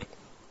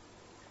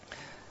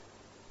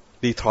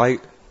ดีทรอยต์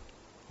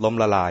ล้ม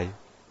ละลาย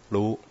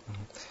รู้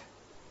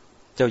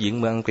เจ้าหญิง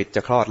เมืองอังกฤษจ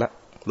ะคลอดแล้ว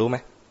รู้ไหม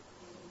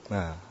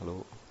รู้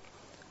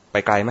ไป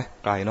ไกลไหม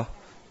ไกลเนาะ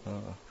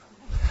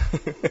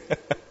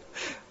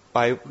ไป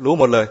รู้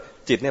หมดเลย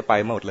จิตเนี่ยไป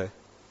หมดเลย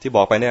ที่บ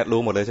อกไปเนี่ยรู้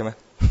หมดเลยใช่ไหม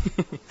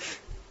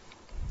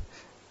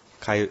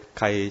ใ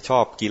ครชอ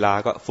บกีฬา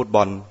ก็ฟุตบ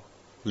อล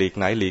ลีก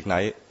ไหน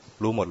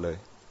รู้หมดเลย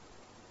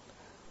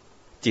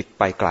จิต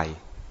ไปไกล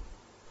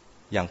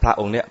อย่างพระ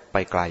องค์เนี่ยไป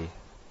ไกล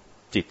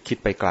จิตคิด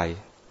ไปไกล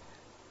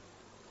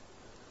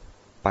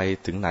ไป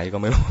ถึงไหนก็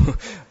ไม่รู้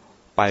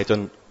ไปจน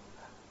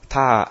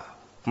ถ้า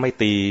ไม่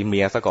ตีเมี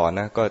ยซะก่อน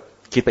นะก็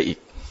คิดไปอีก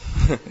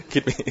คิ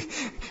ด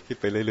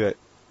ไปเรื่อย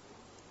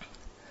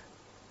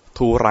ๆ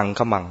ทูรัง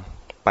ขมัง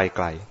ไปไก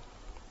ล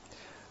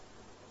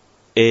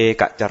เอ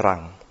กจรั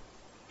ง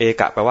เอ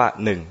กะแปลว่า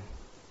หนึ่ง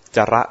จ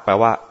ระแปล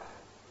ว่า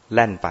แ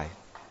ล่นไป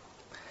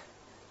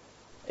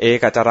เอ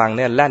กจรังเ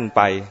นี่ยแล่นไ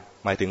ป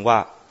หมายถึงว่า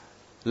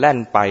แล่น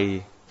ไป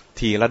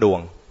ทีละดวง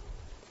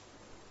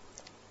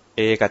เ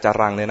อกจ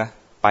รังเนี่ยนะ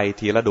ไป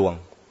ทีละดวง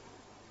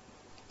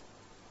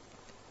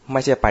ไ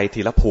ม่ใช่ไป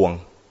ทีละพวง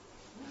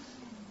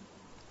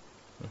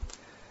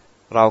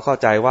เราเข้า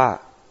ใจว่า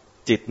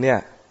จิตเนี่ย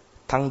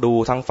ทั้งดู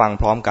ทั้งฟัง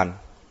พร้อมกัน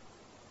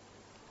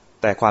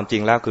แต่ความจริ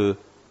งแล้วคือ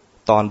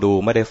ตอนดู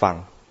ไม่ได้ฟัง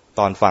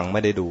ตอนฟังไ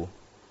ม่ได้ดู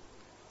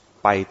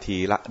ไปที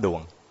ละดว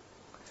ง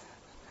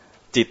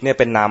จิตเนี่ย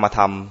เป็นนามธ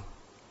รรม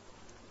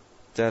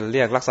จะเ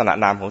รียกลักษณะ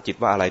นามของจิต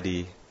ว่าอะไรดี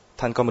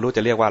ท่านก็ไม่รู้จ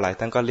ะเรียกว่าอะไร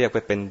ท่านก็เรียกไป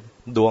เป็น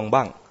ดวง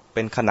บ้างเ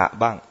ป็นขณะ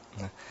บ้าง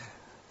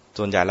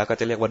ส่วนใหญ่แล้วก็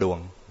จะเรียกว่าดวง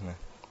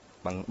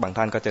บาง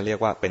ท่านก็จะเรียก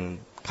ว่าเป็น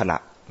ขณะ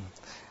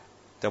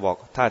จะบอก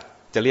ถ้า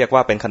จะเรียกว่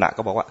าเป็นขณะ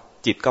ก็บอกว่า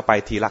จิตก็ไป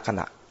ทีละข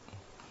ณะ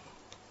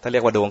ถ้าเรี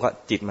ยกว่าดวงก็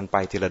จิตมันไป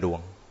ทีละดวง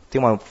ที่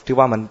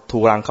ว่ามันทู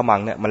รังขมั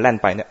งเนี่ยมันแล่น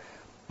ไปเนี่ย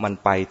มัน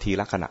ไปที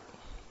ละขณะ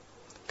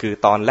คือ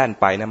ตอนแล่น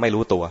ไปเนี่ยไม่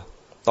รู้ตัว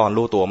ตอน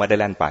รู้ตัวไม่ได้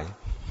แล่นไป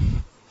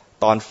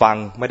ตอนฟัง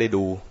ไม่ได้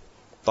ดู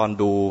ตอน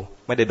ดู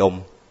ไม่ได้ดม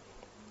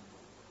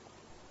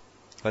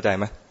เข้าใจ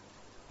ไหม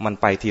มัน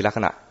ไปทีละข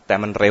ณะแต่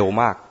มันเร็ว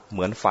มากเห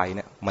มือนไฟเ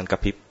นี่ยมันกระ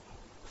พริบ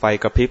ไฟ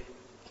กระพริบ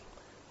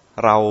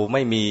เราไ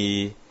ม่มี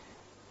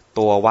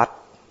ตัววัด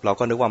เรา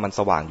ก็นึกว่ามันส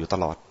ว่างอยู่ต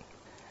ลอด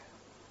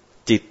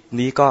จิต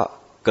นี้ก็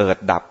เกิด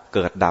ดับเ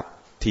กิดดับ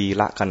ที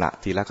ละขณะ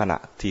ทีละขณะ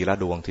ทีละ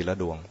ดวงทีละ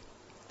ดวง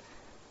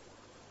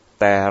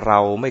แต่เรา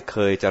ไม่เค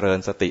ยเจริญ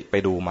สติไป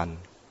ดูมัน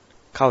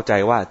เข้าใจ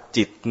ว่า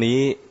จิตนี้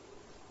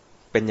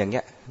เป็นอย่างเงี้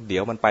ยเดี๋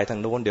ยวมันไปทาง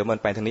โน้นเดี๋ยวมัน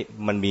ไปทางนี้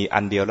มันมีอั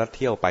นเดียวแล้วเ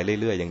ที่ยวไป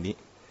เรื่อยๆอย่างนี้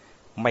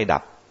ไม่ดั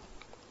บ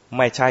ไ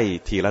ม่ใช่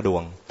ทีละดว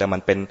งแต่มั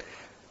นเป็น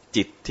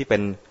จิตที่เป็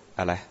น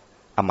อะไร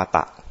อมต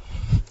ะ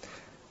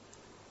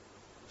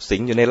สิ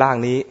งอยู่ในร่าง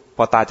นี้พ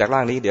อตายจากร่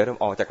างนี้เดี๋ยว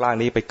ออกจากร่าง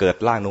นี้ไปเกิด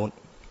ร่างโน้น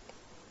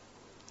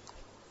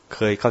เค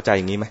ยเข้าใจ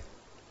อย่างนี้ไหม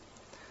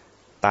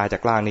ตายจา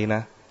กร่างนี้น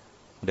ะ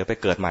เดี๋ยวไป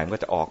เกิดใหม่มัน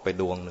ก็จะออกไป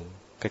ดวงหนึ่ง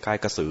คล้าย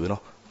ๆกระสือเนา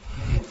ะ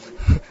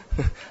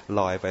ล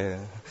อยไป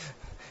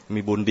มี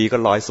บุญดีก็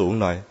ลอยสูง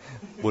หน่อย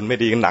บุญไม่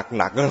ดีหนั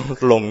กก็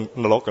ลง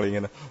นรกอะไรเ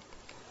งี้ยนะ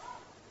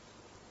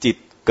จิต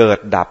เกิด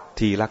ดับ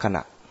ทีละขณ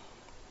ะ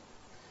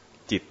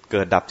จิตเ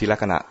กิดดับทีละ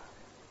ขณะ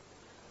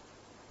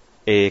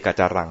เอก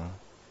จรัง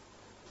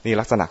นี่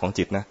ลักษณะของ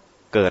จิตนะ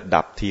เกิด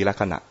ดับทีละ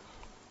ขณะ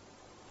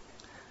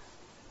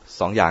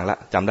สองอย่างละ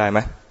จำได้ไหม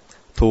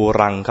ทู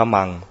รังข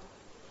มัง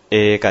เอ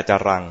กจ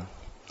รัง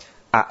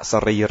อส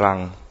รีรัง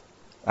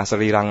อส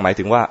รีรังหมาย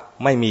ถึงว่า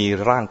ไม่มี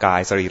ร่างกาย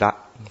สรีระ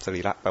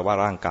แปลว่า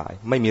ร่างกาย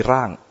ไม่มี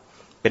ร่าง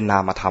เป็นนา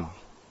มธรรม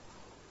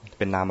เ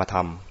ป็นนามธร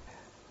รม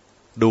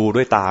ดูด้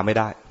วยตาไม่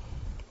ได้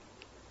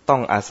ต้อ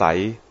งอาศัย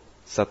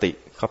สติ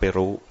เข้าไป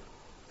รู้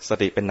ส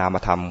ติเป็นนาม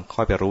ธรรมค่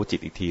อยไปรู้จิต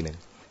อีกทีหนึ่ง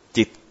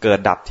จิตเกิด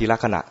ดับทีละ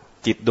ขณะ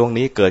จิตดวง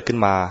นี้เกิดขึ้น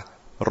มา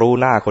รู้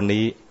หน้าคน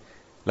นี้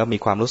แล้วมี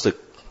ความรู้สึก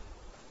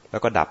แล้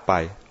วก็ดับไป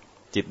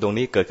จิตดวง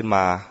นี้เกิดขึ้นม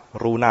า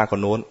รู้หน้าคน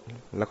โน้น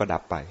แล้วก็ดั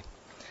บไป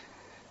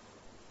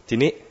ที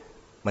นี้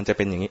มันจะเ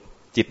ป็นอย่างนี้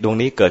จิตดวง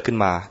นี้เกิดขึ้น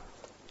มา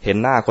เห็น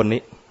หน้าคน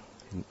นี้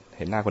เ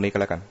ห็นหน้าคนนี้ก็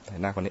แล้วกันเห็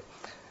นหน้าคนนี้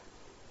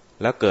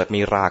แล้วเกิด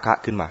มีราคะ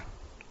ขึ้นมา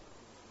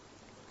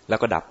แล้ว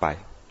ก็ดับไป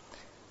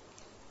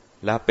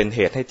แล้วเป็นเห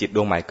ตุให้จิตด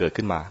วงใหม่เกิด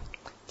ขึ้นมา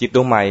จิตด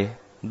วงใหม่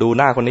ดู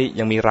หน้าคนนี้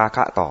ยังมีราค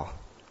ะต่อ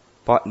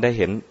เพราะได้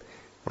เห็น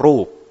รู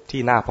ปที่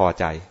น่าพอ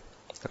ใจ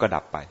แล้วก็ดั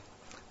บไป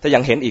ถ้ายั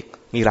งเห็นอีก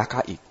มีราคะ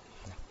อีก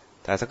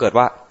แต่ถ้าเกิด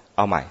ว่าเ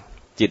อาใหม่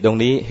จิตดวง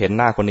นี้เห็น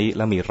หน้าคนนี้แ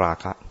ล้วมีรา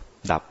คะ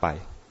ดับไป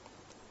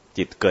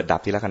จิตเกิดดับ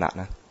ทีละขณะ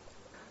นะ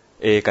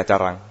เอกจ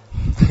รัง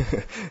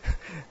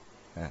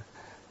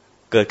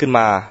เกิดขึ้นม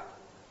า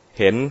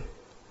เห็น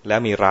แล้ว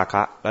มีราค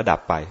ะแล้วดับ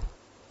ไป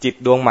จิต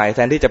ดวงใหม่แท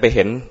นที่จะไปเ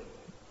ห็น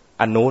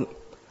อันนู้น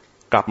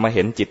กลับมาเ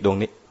ห็นจิตดวง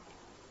นี้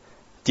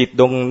จิต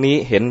ดวงนี้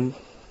เห็น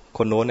ค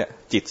นโน้นเนี่ย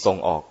จิตส่ง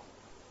ออก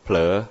เผล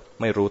อ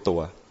ไม่รู้ตัว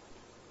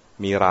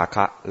มีราค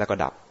ะแล้วก็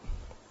ดับ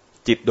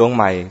จิตดวงใ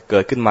หม่เกิ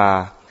ดขึ้นมา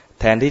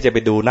แทนที่จะไป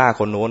ดูหน้า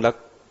คนโน้นแล้ว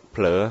เผ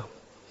ล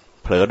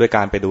อโดยก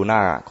ารไปดูหน้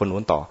าคนโน้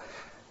นต่อ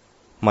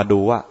มาดู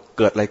ว่าเ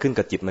กิดอะไรขึ้น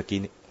กับจิตเมื่อกี้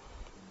นี้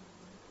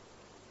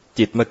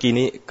จิตเมื่อกี้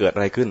นี้เกิดอ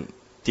ะไรขึ้น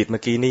จิตเมื่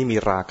อกี้นี้มี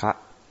ราคะ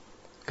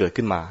เกิด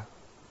ขึ้นมา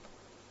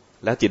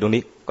แล้วจิตดวง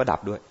นี้ก็ดับ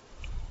ด้วย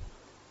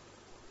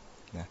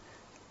นะ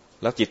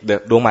แล้วจิต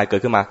ดวงใหม่เกิ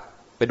ดขึ้นมา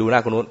ไปดูหน้า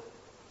คนโน้น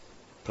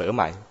เผลอใ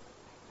หม่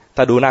ถ้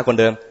าดูหน้าคน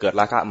เดิมเกิด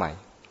ราคะใหม่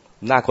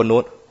หน้าคนโน้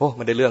นโอ้ไ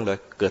ม่ได้เรื่องเลย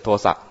เกิดโท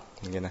สะ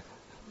อย่างเงี้ยนะ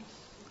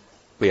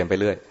เปลี่ยนไป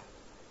เรื่อย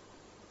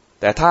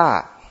แต่ถ้า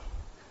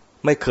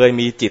ไม่เคย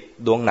มีจิต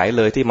ดวงไหนเ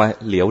ลยที่มา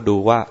เหลียวดู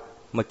ว่า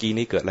เมื่อกี้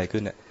นี้เกิดอะไรขึ้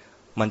นเนี่ย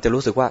มันจะ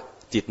รู้สึกว่า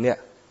จิตเนี่ย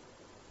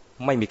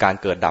ไม่มีการ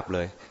เกิดดับเล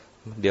ย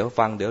เดี๋ยว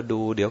ฟังเดี๋ยวดู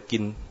เดี๋ยวกิ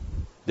น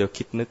เดี๋ยว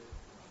คิดนึก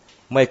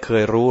ไม่เค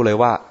ยรู้เลย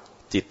ว่า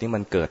จิตนี้มั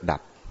นเกิดดั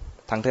บ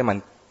ทั้งที่มัน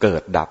เกิ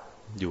ดดับ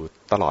อยู่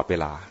ตลอดเว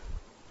ลา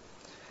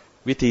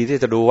วิธีที่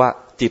จะดูว่า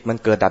จิตมัน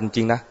เกิดดับจ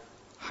ริงนะ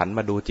หันม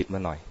าดูจิตมั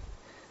นหน่อย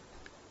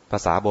ภา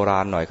ษาโบรา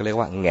ณหน่อยก็เรียก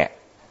ว่าแงะ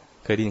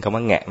เคยได้ยินคำว่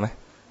าแงะไหม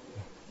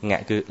แง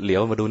ะคือเหลีย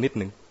วมาดูนิด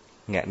นึง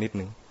แงะนิด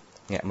นึง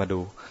แงะมาดู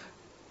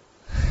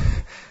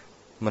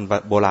มัน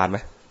โบราณไหม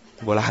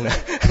โบราณนะ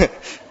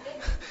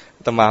อ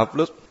าตมา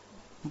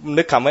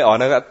นึกคำไม่ออก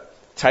นะก็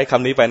ใช้ค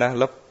ำนี้ไปนะแ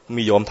ล้ว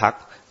มีโยมทัก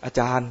อา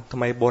จารย์ทำ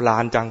ไมโบรา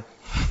ณจัง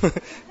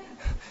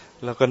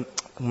แล้วก็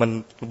มัน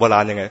โบรา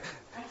ณยังไง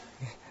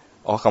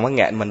อ๋อคำว่าแ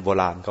งะมันโบ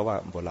ราณเขาว่า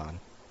โบราณ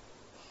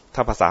ถ้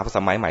าภาษาส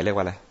มัยใหม่เรียก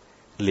ว่าอะไร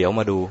เหลียว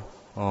มาดู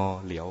อ๋อ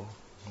เหลียว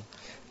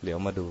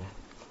มาดู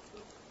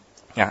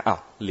อ้าว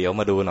เหลียว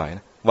มาดูหน่อยน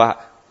ะว่า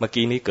เมื่อ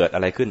กี้นี้เกิดอ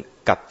ะไรขึ้น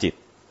กับจิต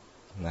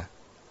นะ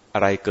อะ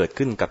ไรเกิด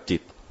ขึ้นกับจิ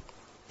ต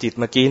จิต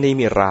เมื่อกี้นี้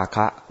มีราค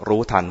ะ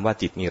รู้ทันว่า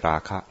จิตมีรา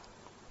คะ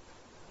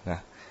นะ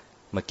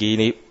เมื่อกี้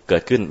นี้เกิ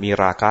ดขึ้นมี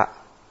ราคะ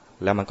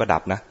แล้วมันก็ดั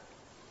บนะ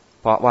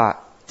เพราะว่า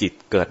จิต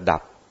เกิดดั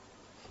บ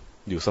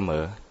อยู่เสม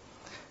อ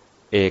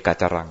เอก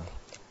จรัง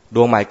ด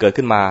วงใหม่เกิด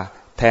ขึ้นมา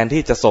แทน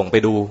ที่จะส่งไป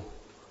ดู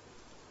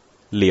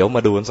เหลียวม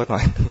าดูสักหน่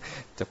อย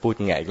จะพูด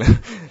ไงอีกแล้ว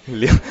เ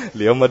ห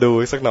ลียวมาดู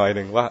สักหน่อยห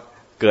นึ่งว่า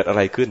เกิดอะไ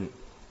รขึ้น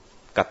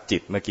กับจิ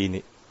ตเมื่อกี้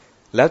นี้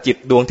แล้วจิต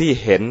ดวงที่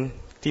เห็น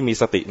ที่มี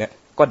สติเนี่ย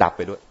ก็ดับไ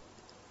ปด้วย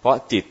เพราะ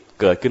จิต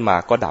เกิดขึ้นมา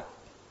ก็ดับ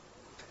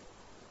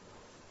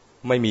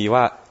ไม่มี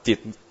ว่าจิต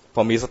พ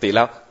อมีสติแ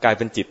ล้วกลายเ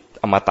ป็นจิต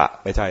อมตะ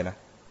ไม่ใช่นะ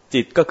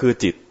จิตก็คือ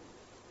จิต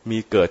มี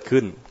เกิด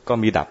ขึ้นก็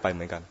มีดับไปเห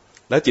มือนกัน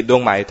แล้วจิตดว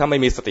งใหม่ถ้าไม่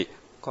มีสติ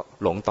ก็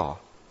หลงต่อ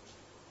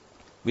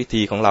วิ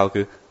ธีของเรา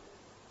คือ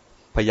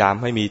พยายาม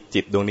ให้มี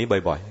จิตดวงนี้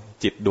บ่อย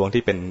ๆจิตดวง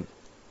ที่เป็น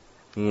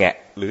แงะ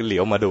หรือเหลี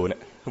ยวมาดูเนี่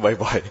ย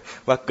บ่อย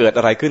ๆว่าเกิด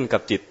อะไรขึ้นกั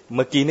บจิตเ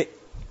มื่อกี้นี้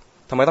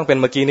ทำไมต้องเป็น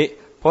เมื่อกี้นี้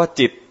เพราะ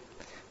จิต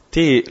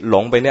ที่หล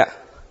งไปเนี่ย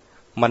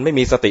มันไม่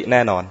มีสติแ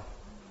น่นอน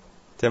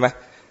ใช่ไหม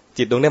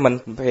จิตดวงนี้มัน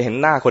ไปเห็น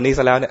หน้าคนนี้ซ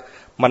ะแล้วเนี่ย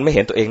มันไม่เ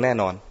ห็นตัวเองแน่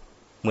นอน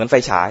เหมือนไฟ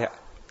ฉายอะ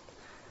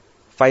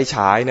ไฟฉ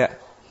ายเนี่ย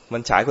มั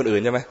นฉายคนอื่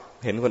นใช่ไหม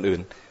เห็นคนอื่น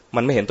มั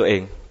นไม่เห็นตัวเอ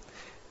ง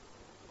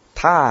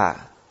ถ้า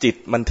จิต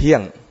มันเที่ย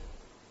ง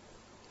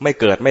ไม่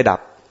เกิดไม่ดับ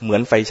เหมือ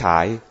นไฟฉา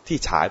ยที่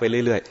ฉายไป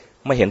เรื่อย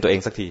ๆไม่เห็นตัวเอง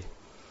สักที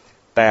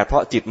แต่เพรา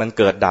ะจิตมัน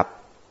เกิดดับ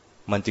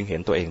มันจึงเห็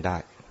นตัวเองได้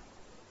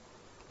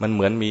มันเห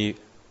มือนมี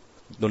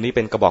ตรงนี้เ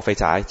ป็นกระบอกไฟ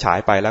ฉายฉาย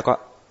ไปแล้วก็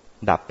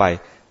ดับไป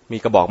มี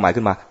กระบอกใหม่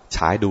ขึ้นมาฉ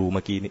ายดูเ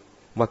มื่อกี้นี้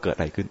ว่าเกิดอ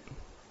ะไรขึ้น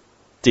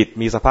จิต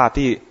มีสภาพ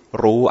ที่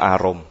รู้อา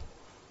รมณ์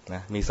น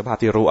ะมีสภาพ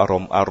ที่รู้อาร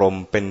มณ์อารม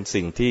ณ์เป็น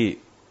สิ่งที่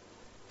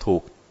ถู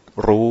ก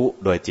รู้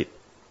โดยจิต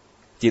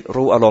จิต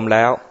รู้อารมณ์แ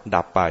ล้ว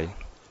ดับไป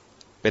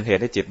เป็นเห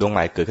ตุให้จิตดวงให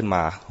ม่เกิดขึ้นม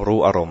ารู้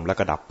อารมณ์แล้ว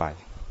ก็ดับไป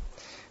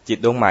จิต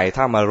ดวงใหม่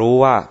ถ้ามารู้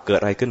ว่าเกิด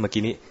อะไรขึ้นเมื่อ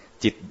กี้นี้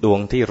จิตดวง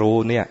ที่รู้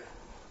เนี่ย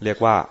เรียก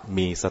ว่า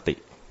มีสติ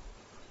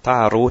ถ้า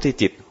รู้ที่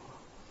จิต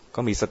ก็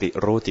มีสติ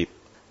รู้จิต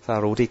ถ้า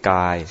รู้ที่ก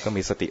ายก็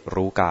มีสติ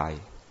รู้กาย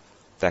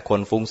แต่คน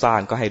ฟุ้งซ่า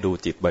นก็ให้ดู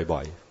จิตบ่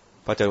อย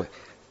ๆเพราะ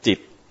จิต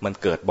มัน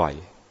เกิดบ่อย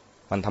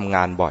มันทำง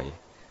านบ่อย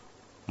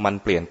มัน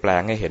เปลี่ยนแปล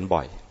งให้เห็นบ่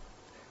อย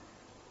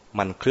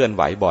มันเคลื่อนไ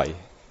หวบ่อย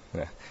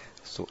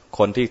ค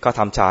นที่เขา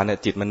ทำฌานเนี่ย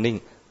จิตมันนิ่ง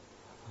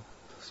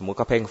สมมุติ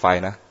ก็เพ่งไฟ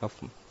นะ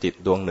จิต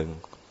ดวงหนึ่ง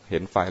เห็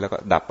นไฟแล้วก็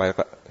ดับไปแล้ว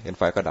ก็เห็นไ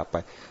ฟก็ดับไป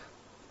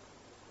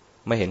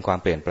ไม่เห็นความ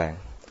เปลี่ยนแปลง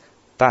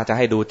ถ้าจะใ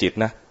ห้ดูจิต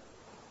นะ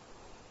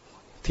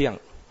เที่ยง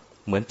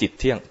เหมือนจิต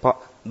เที่ยงเพราะ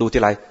ดูที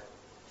ไร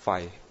ไฟ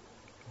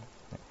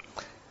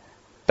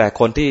แต่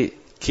คนที่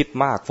คิด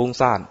มากฟุ้ง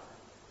ซ่าน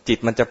จิต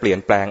มันจะเปลี่ยน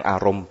แปลงอา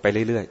รมณ์ไป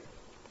เรื่อย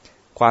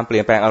ๆความเปลี่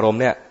ยนแปลงอารมณ์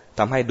เนี่ยท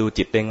ำให้ดู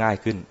จิตได้ง่าย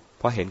ขึ้นเ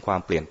พราะเห็นความ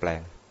เปลี่ยนแปลง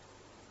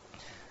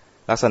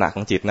ลักษณะข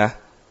องจิตนะ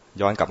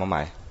ย้อนกลับมาให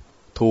ม่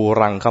ทู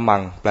รังขมั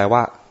งแปลว่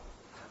า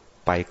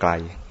ไปไกล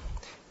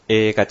เอ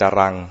กจ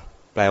รัง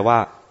แปลว่า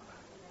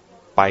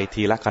ไป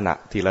ทีละขณะ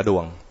ทีละด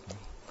วง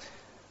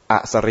อ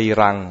สรี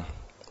รัง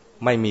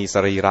ไม่มีส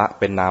รีระ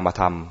เป็นนาม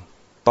ธรรม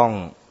ต้อง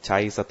ใช้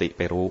สติไ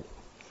ปรู้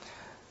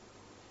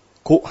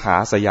คุหา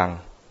สยัง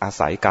อา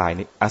ศัยกาย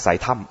นี้อาศัย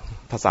ถ้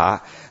ำภา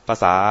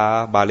ษา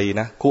บาลี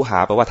นะคุหา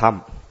แปลว่าถ้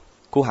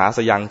ำคุหาส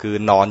ยังคือ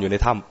นอนอยู่ใน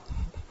ถ้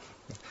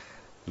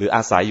ำหรืออ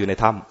าศัยอยู่ใน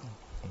ถ้ำ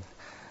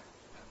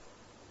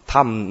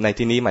ใน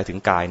ที่นี้หมายถึง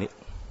กายนี้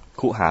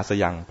คุหาส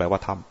ยังแปลว่า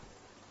ถ้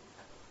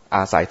ำอ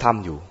าศัยถ้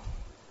ำอยู่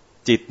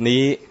จิต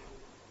นี้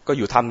ก็อ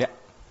ยู่ถ้ำเนี้ย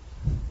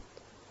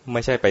ไ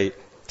ม่ใช่ไป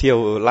เที่ยว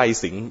ไล่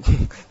สิง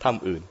ถ้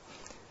ำอื่น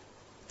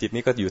จิต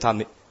นี้ก็อยู่ถ้ำ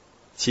นี้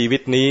ชีวิ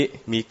ตนี้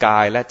มีกา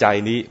ยและใจ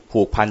นี้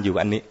ผูกพันอยู่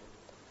อันนี้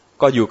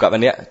ก็อยู่กับอั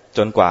นเนี้ยจ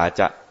นกว่า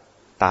จะ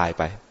ตายไ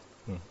ป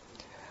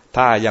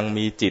ถ้ายัง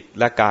มีจิต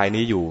และกาย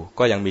นี้อยู่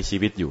ก็ยังมีชี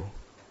วิตอยู่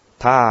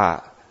ถ้า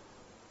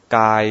ก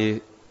าย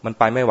มัน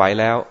ไปไม่ไหว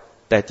แล้ว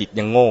แต่จิต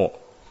ยังโง่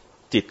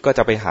จิตก็จ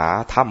ะไปหา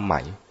ถ้ำให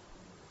ม่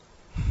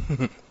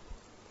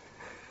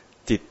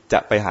จิตจะ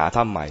ไปหา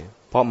ถ้ำใหม่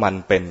เพราะมัน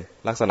เป็น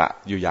ลักษณะ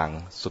อยู่อย่าง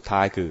สุดท้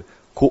ายคือ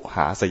คุห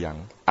าสยัง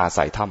อา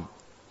ศัยถ้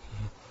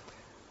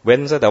ำเว้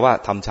นซะแต่ว่า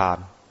ทำฌาน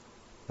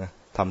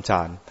ทำฌ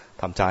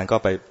านก็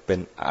ไปเป็น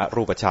อ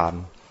รูปฌาน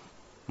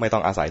ไม่ต้อ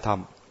งอาศัยถ้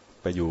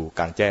ำไปอยู่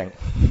กลางแจ้ง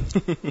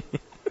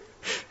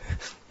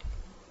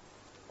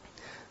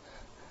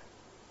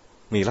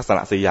มีลักษณ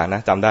ะ4อย่างน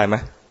ะจำได้ไหม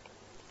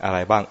อะไร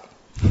บ้าง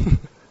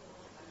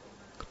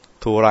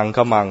ทูรังข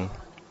มัง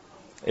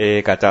เอ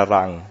กจ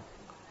รัง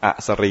อ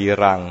สรี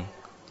รัง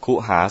คุ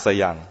หาส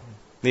ยัง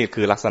นี่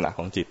คือลักษณะข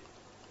องจิต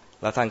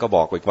แล้วท่านก็บ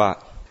อกอีกว่า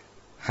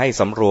ให้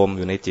สำรวมอ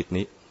ยู่ในจิต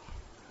นี้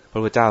พระ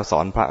พุทธเจ้าสอ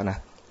นพระนะ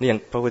นี่ยัง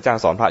พระพุทธเจ้า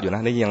สอนพระอยู่น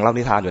ะนี่ยังเล่า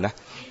นิทานอยู่นะ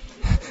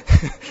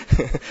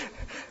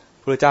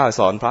พระพุทธเจ้า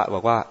สอนพระบ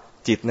อกว่า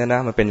จิตเนี่ยนะ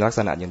มันเป็นลักษ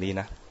ณะอย่างนี้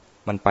นะ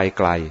มันไปไ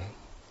กล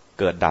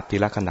เกิดดับที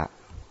ละขณะ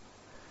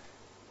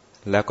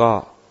แล้วก็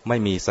ไม่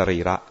มีสรี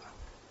ระ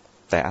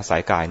แต่อาศั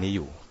ยกายนี้อ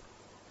ยู่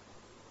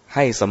ใ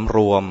ห้สำร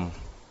วม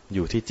อ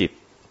ยู่ที่จิต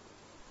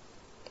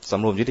ส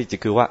ำรวมอยู่ที่จิต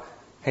คือว่า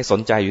ให้สน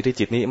ใจอยู่ที่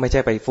จิตนี้ไม่ใช่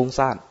ไปฟุ้ง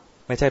ซ่าน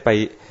ไม่ใช่ไป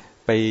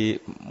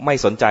ไม่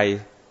สนใจ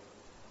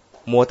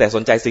มัวแต่ส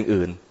นใจสิ่ง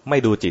อื่นไม่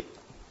ดูจิต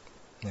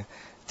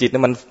จิตนั้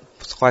นมัน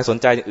คอยสน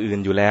ใจอย่างอื่น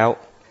อยู่แล้ว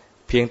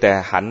เพียงแต่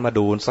หันมา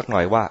ดูสักหน่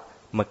อยว่า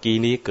เมื่อกี้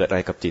นี้เกิดอะไ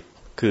รกับจิต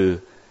คือ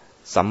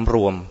สำร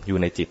วมอยู่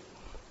ในจิต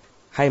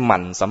ให้ห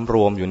มั่นสำร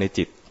วมอยู่ใน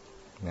จิต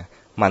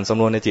หมั่นส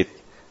ำรวมในจิต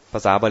ภา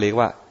ษาบาลี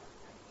ว่า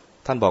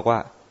ท่านบอกว่า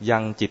ยั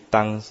งจิต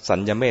ตังสัญ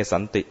ญเมสั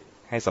นติ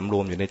ให้สำร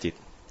วมอยู่ในจิต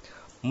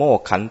โมก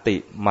ขันติ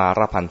มาร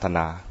พันธน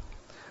า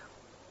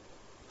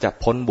จะ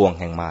พ้นบ่วง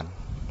แห่งมาร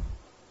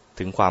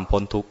ถึงความ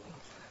พ้นทุกข์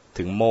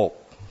ถึงโมก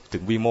ถึ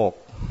งวิโมก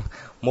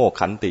โมก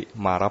ขันติ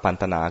มารพัน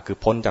ธนาคือ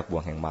พ้นจากบ่ว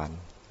งแห่งมาร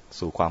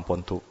สู่ความพ้น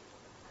ทุกข์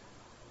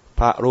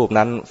พระรูป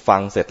นั้นฟั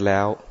งเสร็จแล้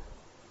ว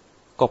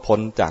ก็พ้น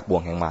จากบ่ว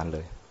งแห่งมารเล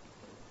ย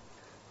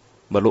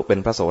บรรลุเป็น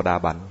พระโสดา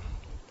บัน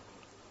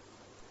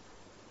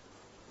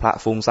พระ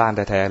ฟุ้งซ่าน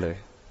แท้ๆเลย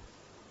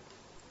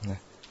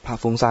พระ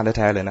ฟุ้งซ่าน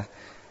แท้ๆเลยนะ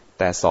แ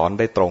ต่สอน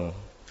ได้ตรง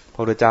พร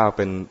ะพุทธเจ้าเ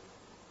ป็น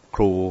ค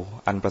รู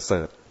อันประเส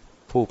ริฐ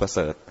ผู้ประเส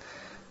ริฐ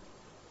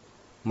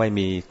ไม่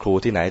มีครู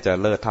ที่ไหนจะ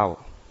เลิศเท่า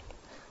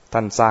ท่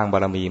านสร้างบา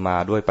รมีมา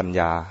ด้วยปัญ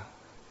ญา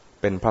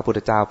เป็นพระพุทธ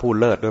เจ้าผู้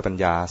เลิศด้วยปัญ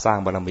ญาสร้าง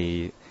บารมี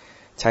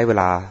ใช้เว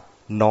ลา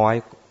น้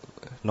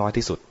อย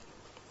ที่สุด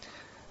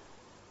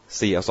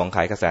4 อสงไข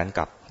ยกแสน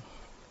กับ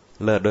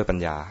เลิศด้วยปัญ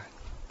ญา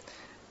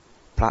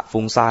พระ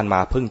ฟุ้งซ่านมา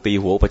เพิ่งตี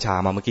หัวอุปชา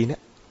มาเมื่อกี้เนี่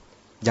ย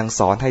ยัง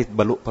สอนให้บ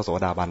รรลุพระโส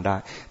ดาบันได้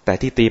แต่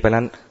ที่ตีไป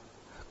นั้น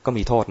ก็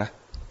มีโทษนะ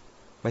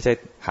ไม่ใช่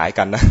หาย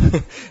กันนะ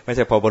ไม่ใ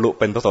ช่พอบรรลุ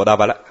เป็นพระโสดา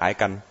บันแล้วหาย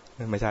กัน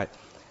ไม่ใช่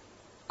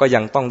ก็ยั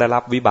งต้องได้รั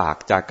บวิบาก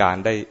จากการ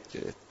ได้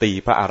ตี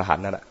พระอรหัน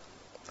ต์นั่นแหละ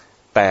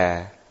แต่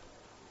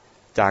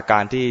จากกา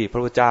รที่พร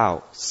ะพุทธเจ้า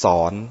ส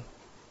อน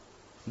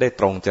ได้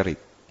ตรงจริต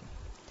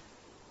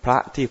พระ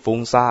ที่ฟุ้ง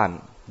ซ่าน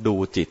ดู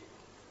จิต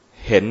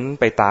เห็น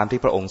ไปตามที่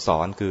พระองค์สอ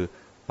นคือ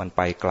มันไ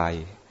ปไกล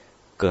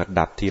เกิด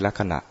ดับทีละ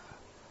ขณะ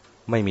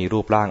ไม่มีรู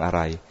ปร่างอะไ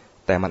ร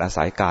แต่มันอา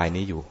ศัยกาย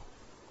นี้อยู่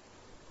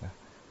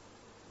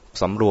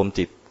สำรวม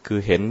จิตคือ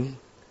เห็น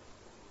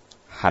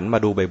หันมา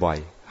ดูบ่อย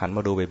ๆหันม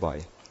าดูบ่อย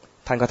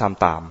ๆท่านก็ท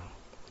ำตาม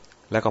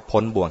แล้วก็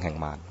พ้นบ่วงแห่ง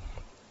มาร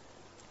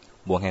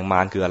บ่วงแห่งมา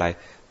รคืออะไร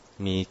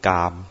มีก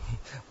าม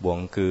บ่วง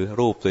คือ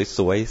รูปส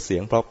วยๆเสีย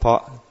งเพราะ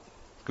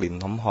ๆกลิ่น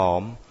หอ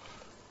ม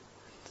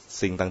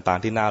ๆสิ่งต่าง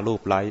ๆที่น่ารู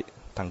ปไร้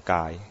ทางก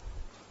าย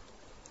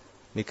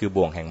นี่คือ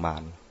บ่วงแห่งมา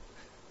ร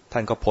ท่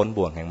านก็พ้น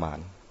บ่วงแห่งมาร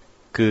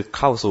คือเ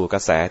ข้าสู่กร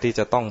ะแสที่จ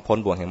ะต้องพ้น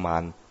บ่วงแห่งมา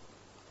ร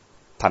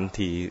ทัน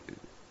ที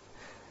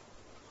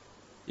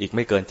อีกไ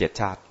ม่เกิน7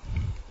 ชาติ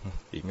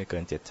อีกไม่เกิ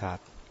น7 ชา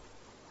ติ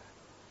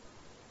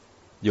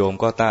โยม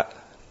ก็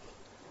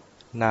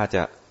น่าจ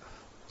ะ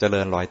เจ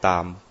ริญรอยตา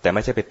มแต่ไ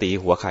ม่ใช่ไปตี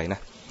หัวใครนะ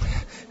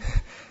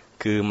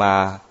คือมา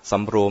ส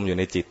ำรวมอยู่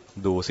ในจิต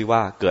ดูซิว่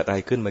าเกิดอะไร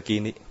ขึ้นเมื่อกี้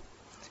นี้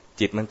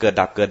จิตมันเกิด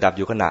ดับอ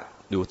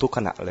ยู่ทุกข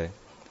ณะเลย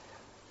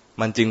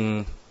มันจึง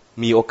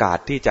มีโอกาส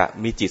ที่จะ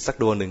มีจิตสัก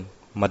ดวงหนึ่ง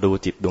มาดู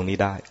จิตดวงนี้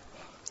ได้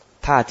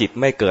ถ้าจิต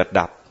ไม่เกิด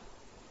ดับ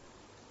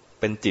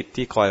เป็นจิต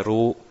ที่คอย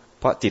รู้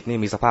เพราะจิตนี่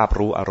มีสภาพ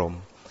รู้อารมณ์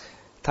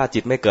ถ้าจิ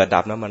ตไม่เกิดดั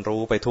บนะมัน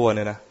รู้ไปทั่วเ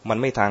นี่ยนะมัน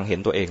ไม่ทางเห็น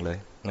ตัวเองเลย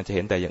มันจะเ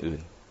ห็นแต่อย่างอื่น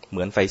เห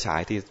มือนไฟฉา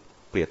ยที่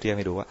เปรียบเทียบใ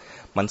ห้ดูว่า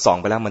มันส่อง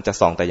ไปแล้วมันจะ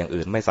ส่องแต่อย่าง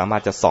อื่นไม่สามาร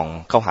ถจะส่อง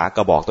เข้าหาก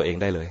ระบอกตัวเอง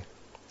ได้เลย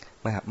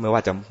ไม่ว่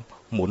าจะ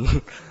หมุ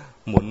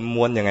น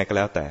ม้วนยังไงก็แ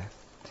ล้วแ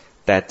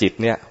ต่จิต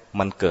เนี่ย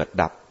มันเกิด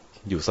ดับ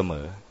อยู่เสม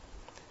อ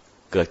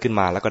เกิดขึ้น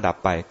มาแล้วก็ดับ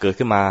ไปเกิด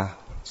ขึ้นมา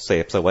เส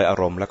พเสวยอา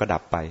รมณ์แล้วก็ดั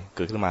บไปเ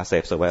กิดขึ้นมาเส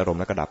พเสวยอารมณ์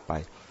แล้วก็ดับไป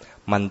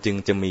มันจึง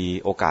จะมี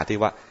โอกาสที่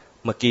ว่า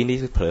เมื่อกี้นี้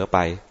เผลอไป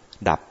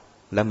ดับ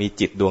แล้วมี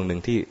จิตดวงหนึ่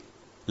งที่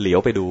เหลียว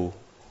ไปดู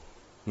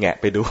แงะ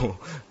ไปดู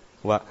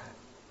ว่า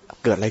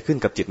เกิดอะไรขึ้น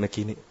กับจิตเมื่อ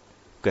กี้นี้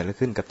เกิดอะไร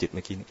ขึ้นกับจิตเ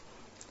มื่อกี้นี้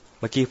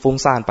เมื่อกี้ฟุ้ง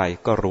ซ่านไป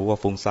ก็รู้ว่า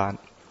ฟุ้งซ่าน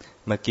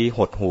เมื่อกี้ห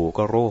ดหู่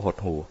ก็รู้หด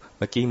หู่เ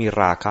มื่อกี้มี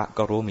ราคะ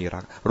ก็รู้มีรา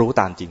คะรู้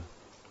ตามจริง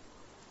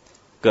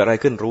เกิดอะไร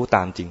ขึ้นรู้ต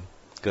ามจริง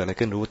เกิดอะไร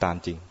ขึ้นรู้ตาม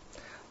จริง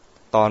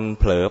ตอน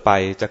เผลอไป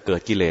จะเกิด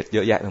กิเลสเย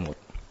อะแยะไปหมด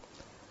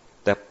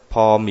แต่พ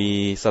อมี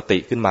สติ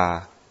ขึ้นมา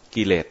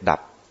กิเลสดับ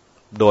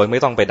โดยไม่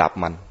ต้องไปดับ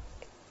มัน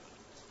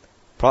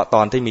เพราะต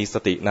อนที่มีส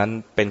ตินั้น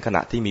เป็นขณ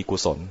ะที่มีกุ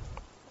ศล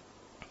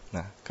น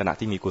ะขณะ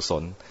ที่มีกุ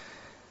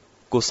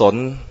ศล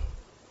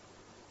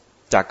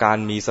จากการ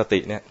มีสติ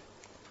เนี่ย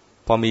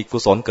พอมีกุ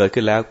ศลเกิด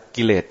ขึ้นแล้ว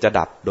กิเลสจะ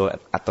ดับโดย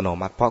อัตโน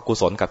มัติเพราะกุ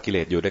ศลกับกิเล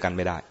สอยู่ด้วยกันไ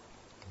ม่ได้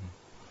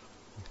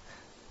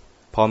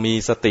พอมี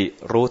สติ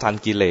รู้ทัน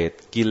กิเ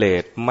ล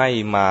สไม่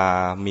มา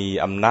มี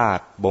อำนาจ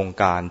บง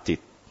การจิต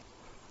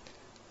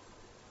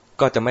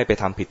ก็จะไม่ไป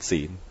ทำผิด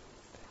ศีล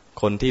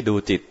คนที่ดู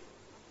จิต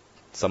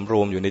สำร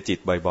วมอยู่ในจิต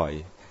บ่อย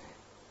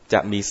ๆจะ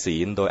มีศี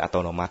ลโดยอัต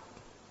โนมัติ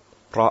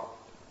เพราะ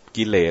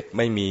กิเลสไ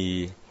ม่มี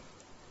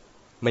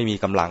ไม่มี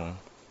กำลัง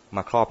ม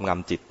าครอบง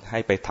ำจิตให้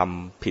ไปท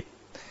ำผิด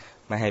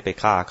ไม่ให้ไป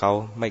ฆ่าเขา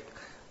ไม่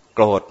โก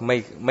รธ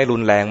ไม่รุ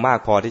นแรงมาก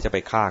พอที่จะไป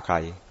ฆ่าใคร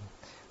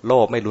โล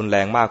ภไม่รุนแร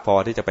งมากพอ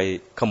ที่จะไป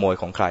ขโมย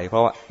ของใครเพรา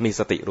ะว่ามี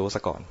สติรู้ซ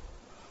ะก่อน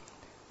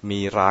มี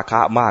ราคะ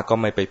มากก็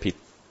ไม่ไปผิด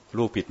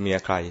ลูกผิดเมีย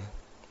ใคร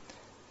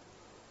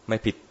ไม่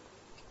ผิด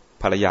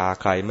ภรรยา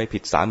ใครไม่ผิ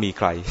ดสามี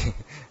ใคร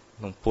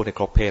ต้องพูดให้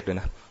ครบเพศด้วย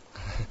นะ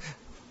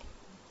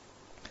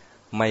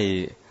ไม่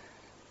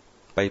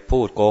ไปพู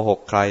ดโกหก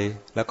ใคร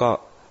แล้วก็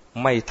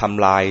ไม่ท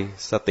ำลาย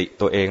สติ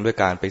ตัวเองด้วย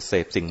การไปเส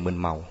พสิ่งมึน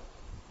เมา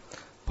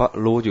เพราะ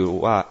รู้อยู่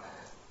ว่า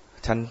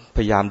ฉันพ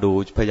ยายามดู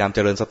พยายามเจ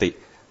ริญส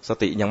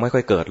ติยังไม่ค่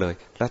อยเกิดเลย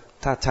แล้ว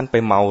ถ้าฉันไป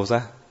เมาซ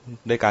ะ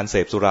ด้วยการเส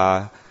พสุรา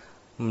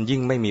มันยิ่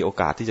งไม่มีโอ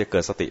กาสที่จะเกิ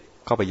ดสติ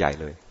เข้าไปใหญ่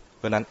เลยเ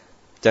พราะนั้น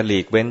จะหลี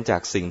กเว้นจา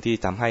กสิ่งที่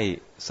ทำให้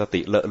ส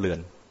ติเลอะเลือน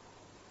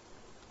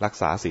รัก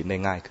ษาศีลได้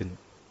ง่ายขึ้น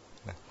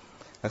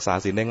รักษา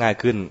ศีลได้ง่าย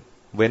ขึ้น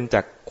เว้นจ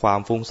ากความ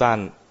ฟุ้งซ่าน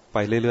ไป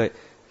เรื่อย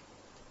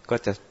ๆก็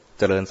จะ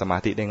เจริญสมา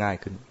ธิได้ง่าย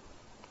ขึ้น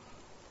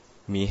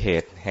มีเห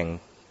ตุแห่ง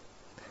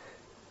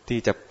ที่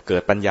จะเกิ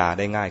ดปัญญา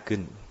ได้ง่ายขึ้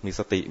นมี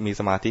สติมี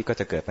สมาธิก็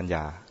จะเกิดปัญญ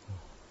า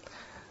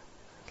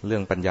เรื่อ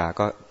งปัญญา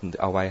ก็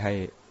เอาไว้ให้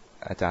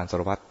อาจารย์ส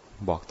รวัตร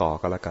บอกต่อ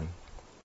ก็แล้วกัน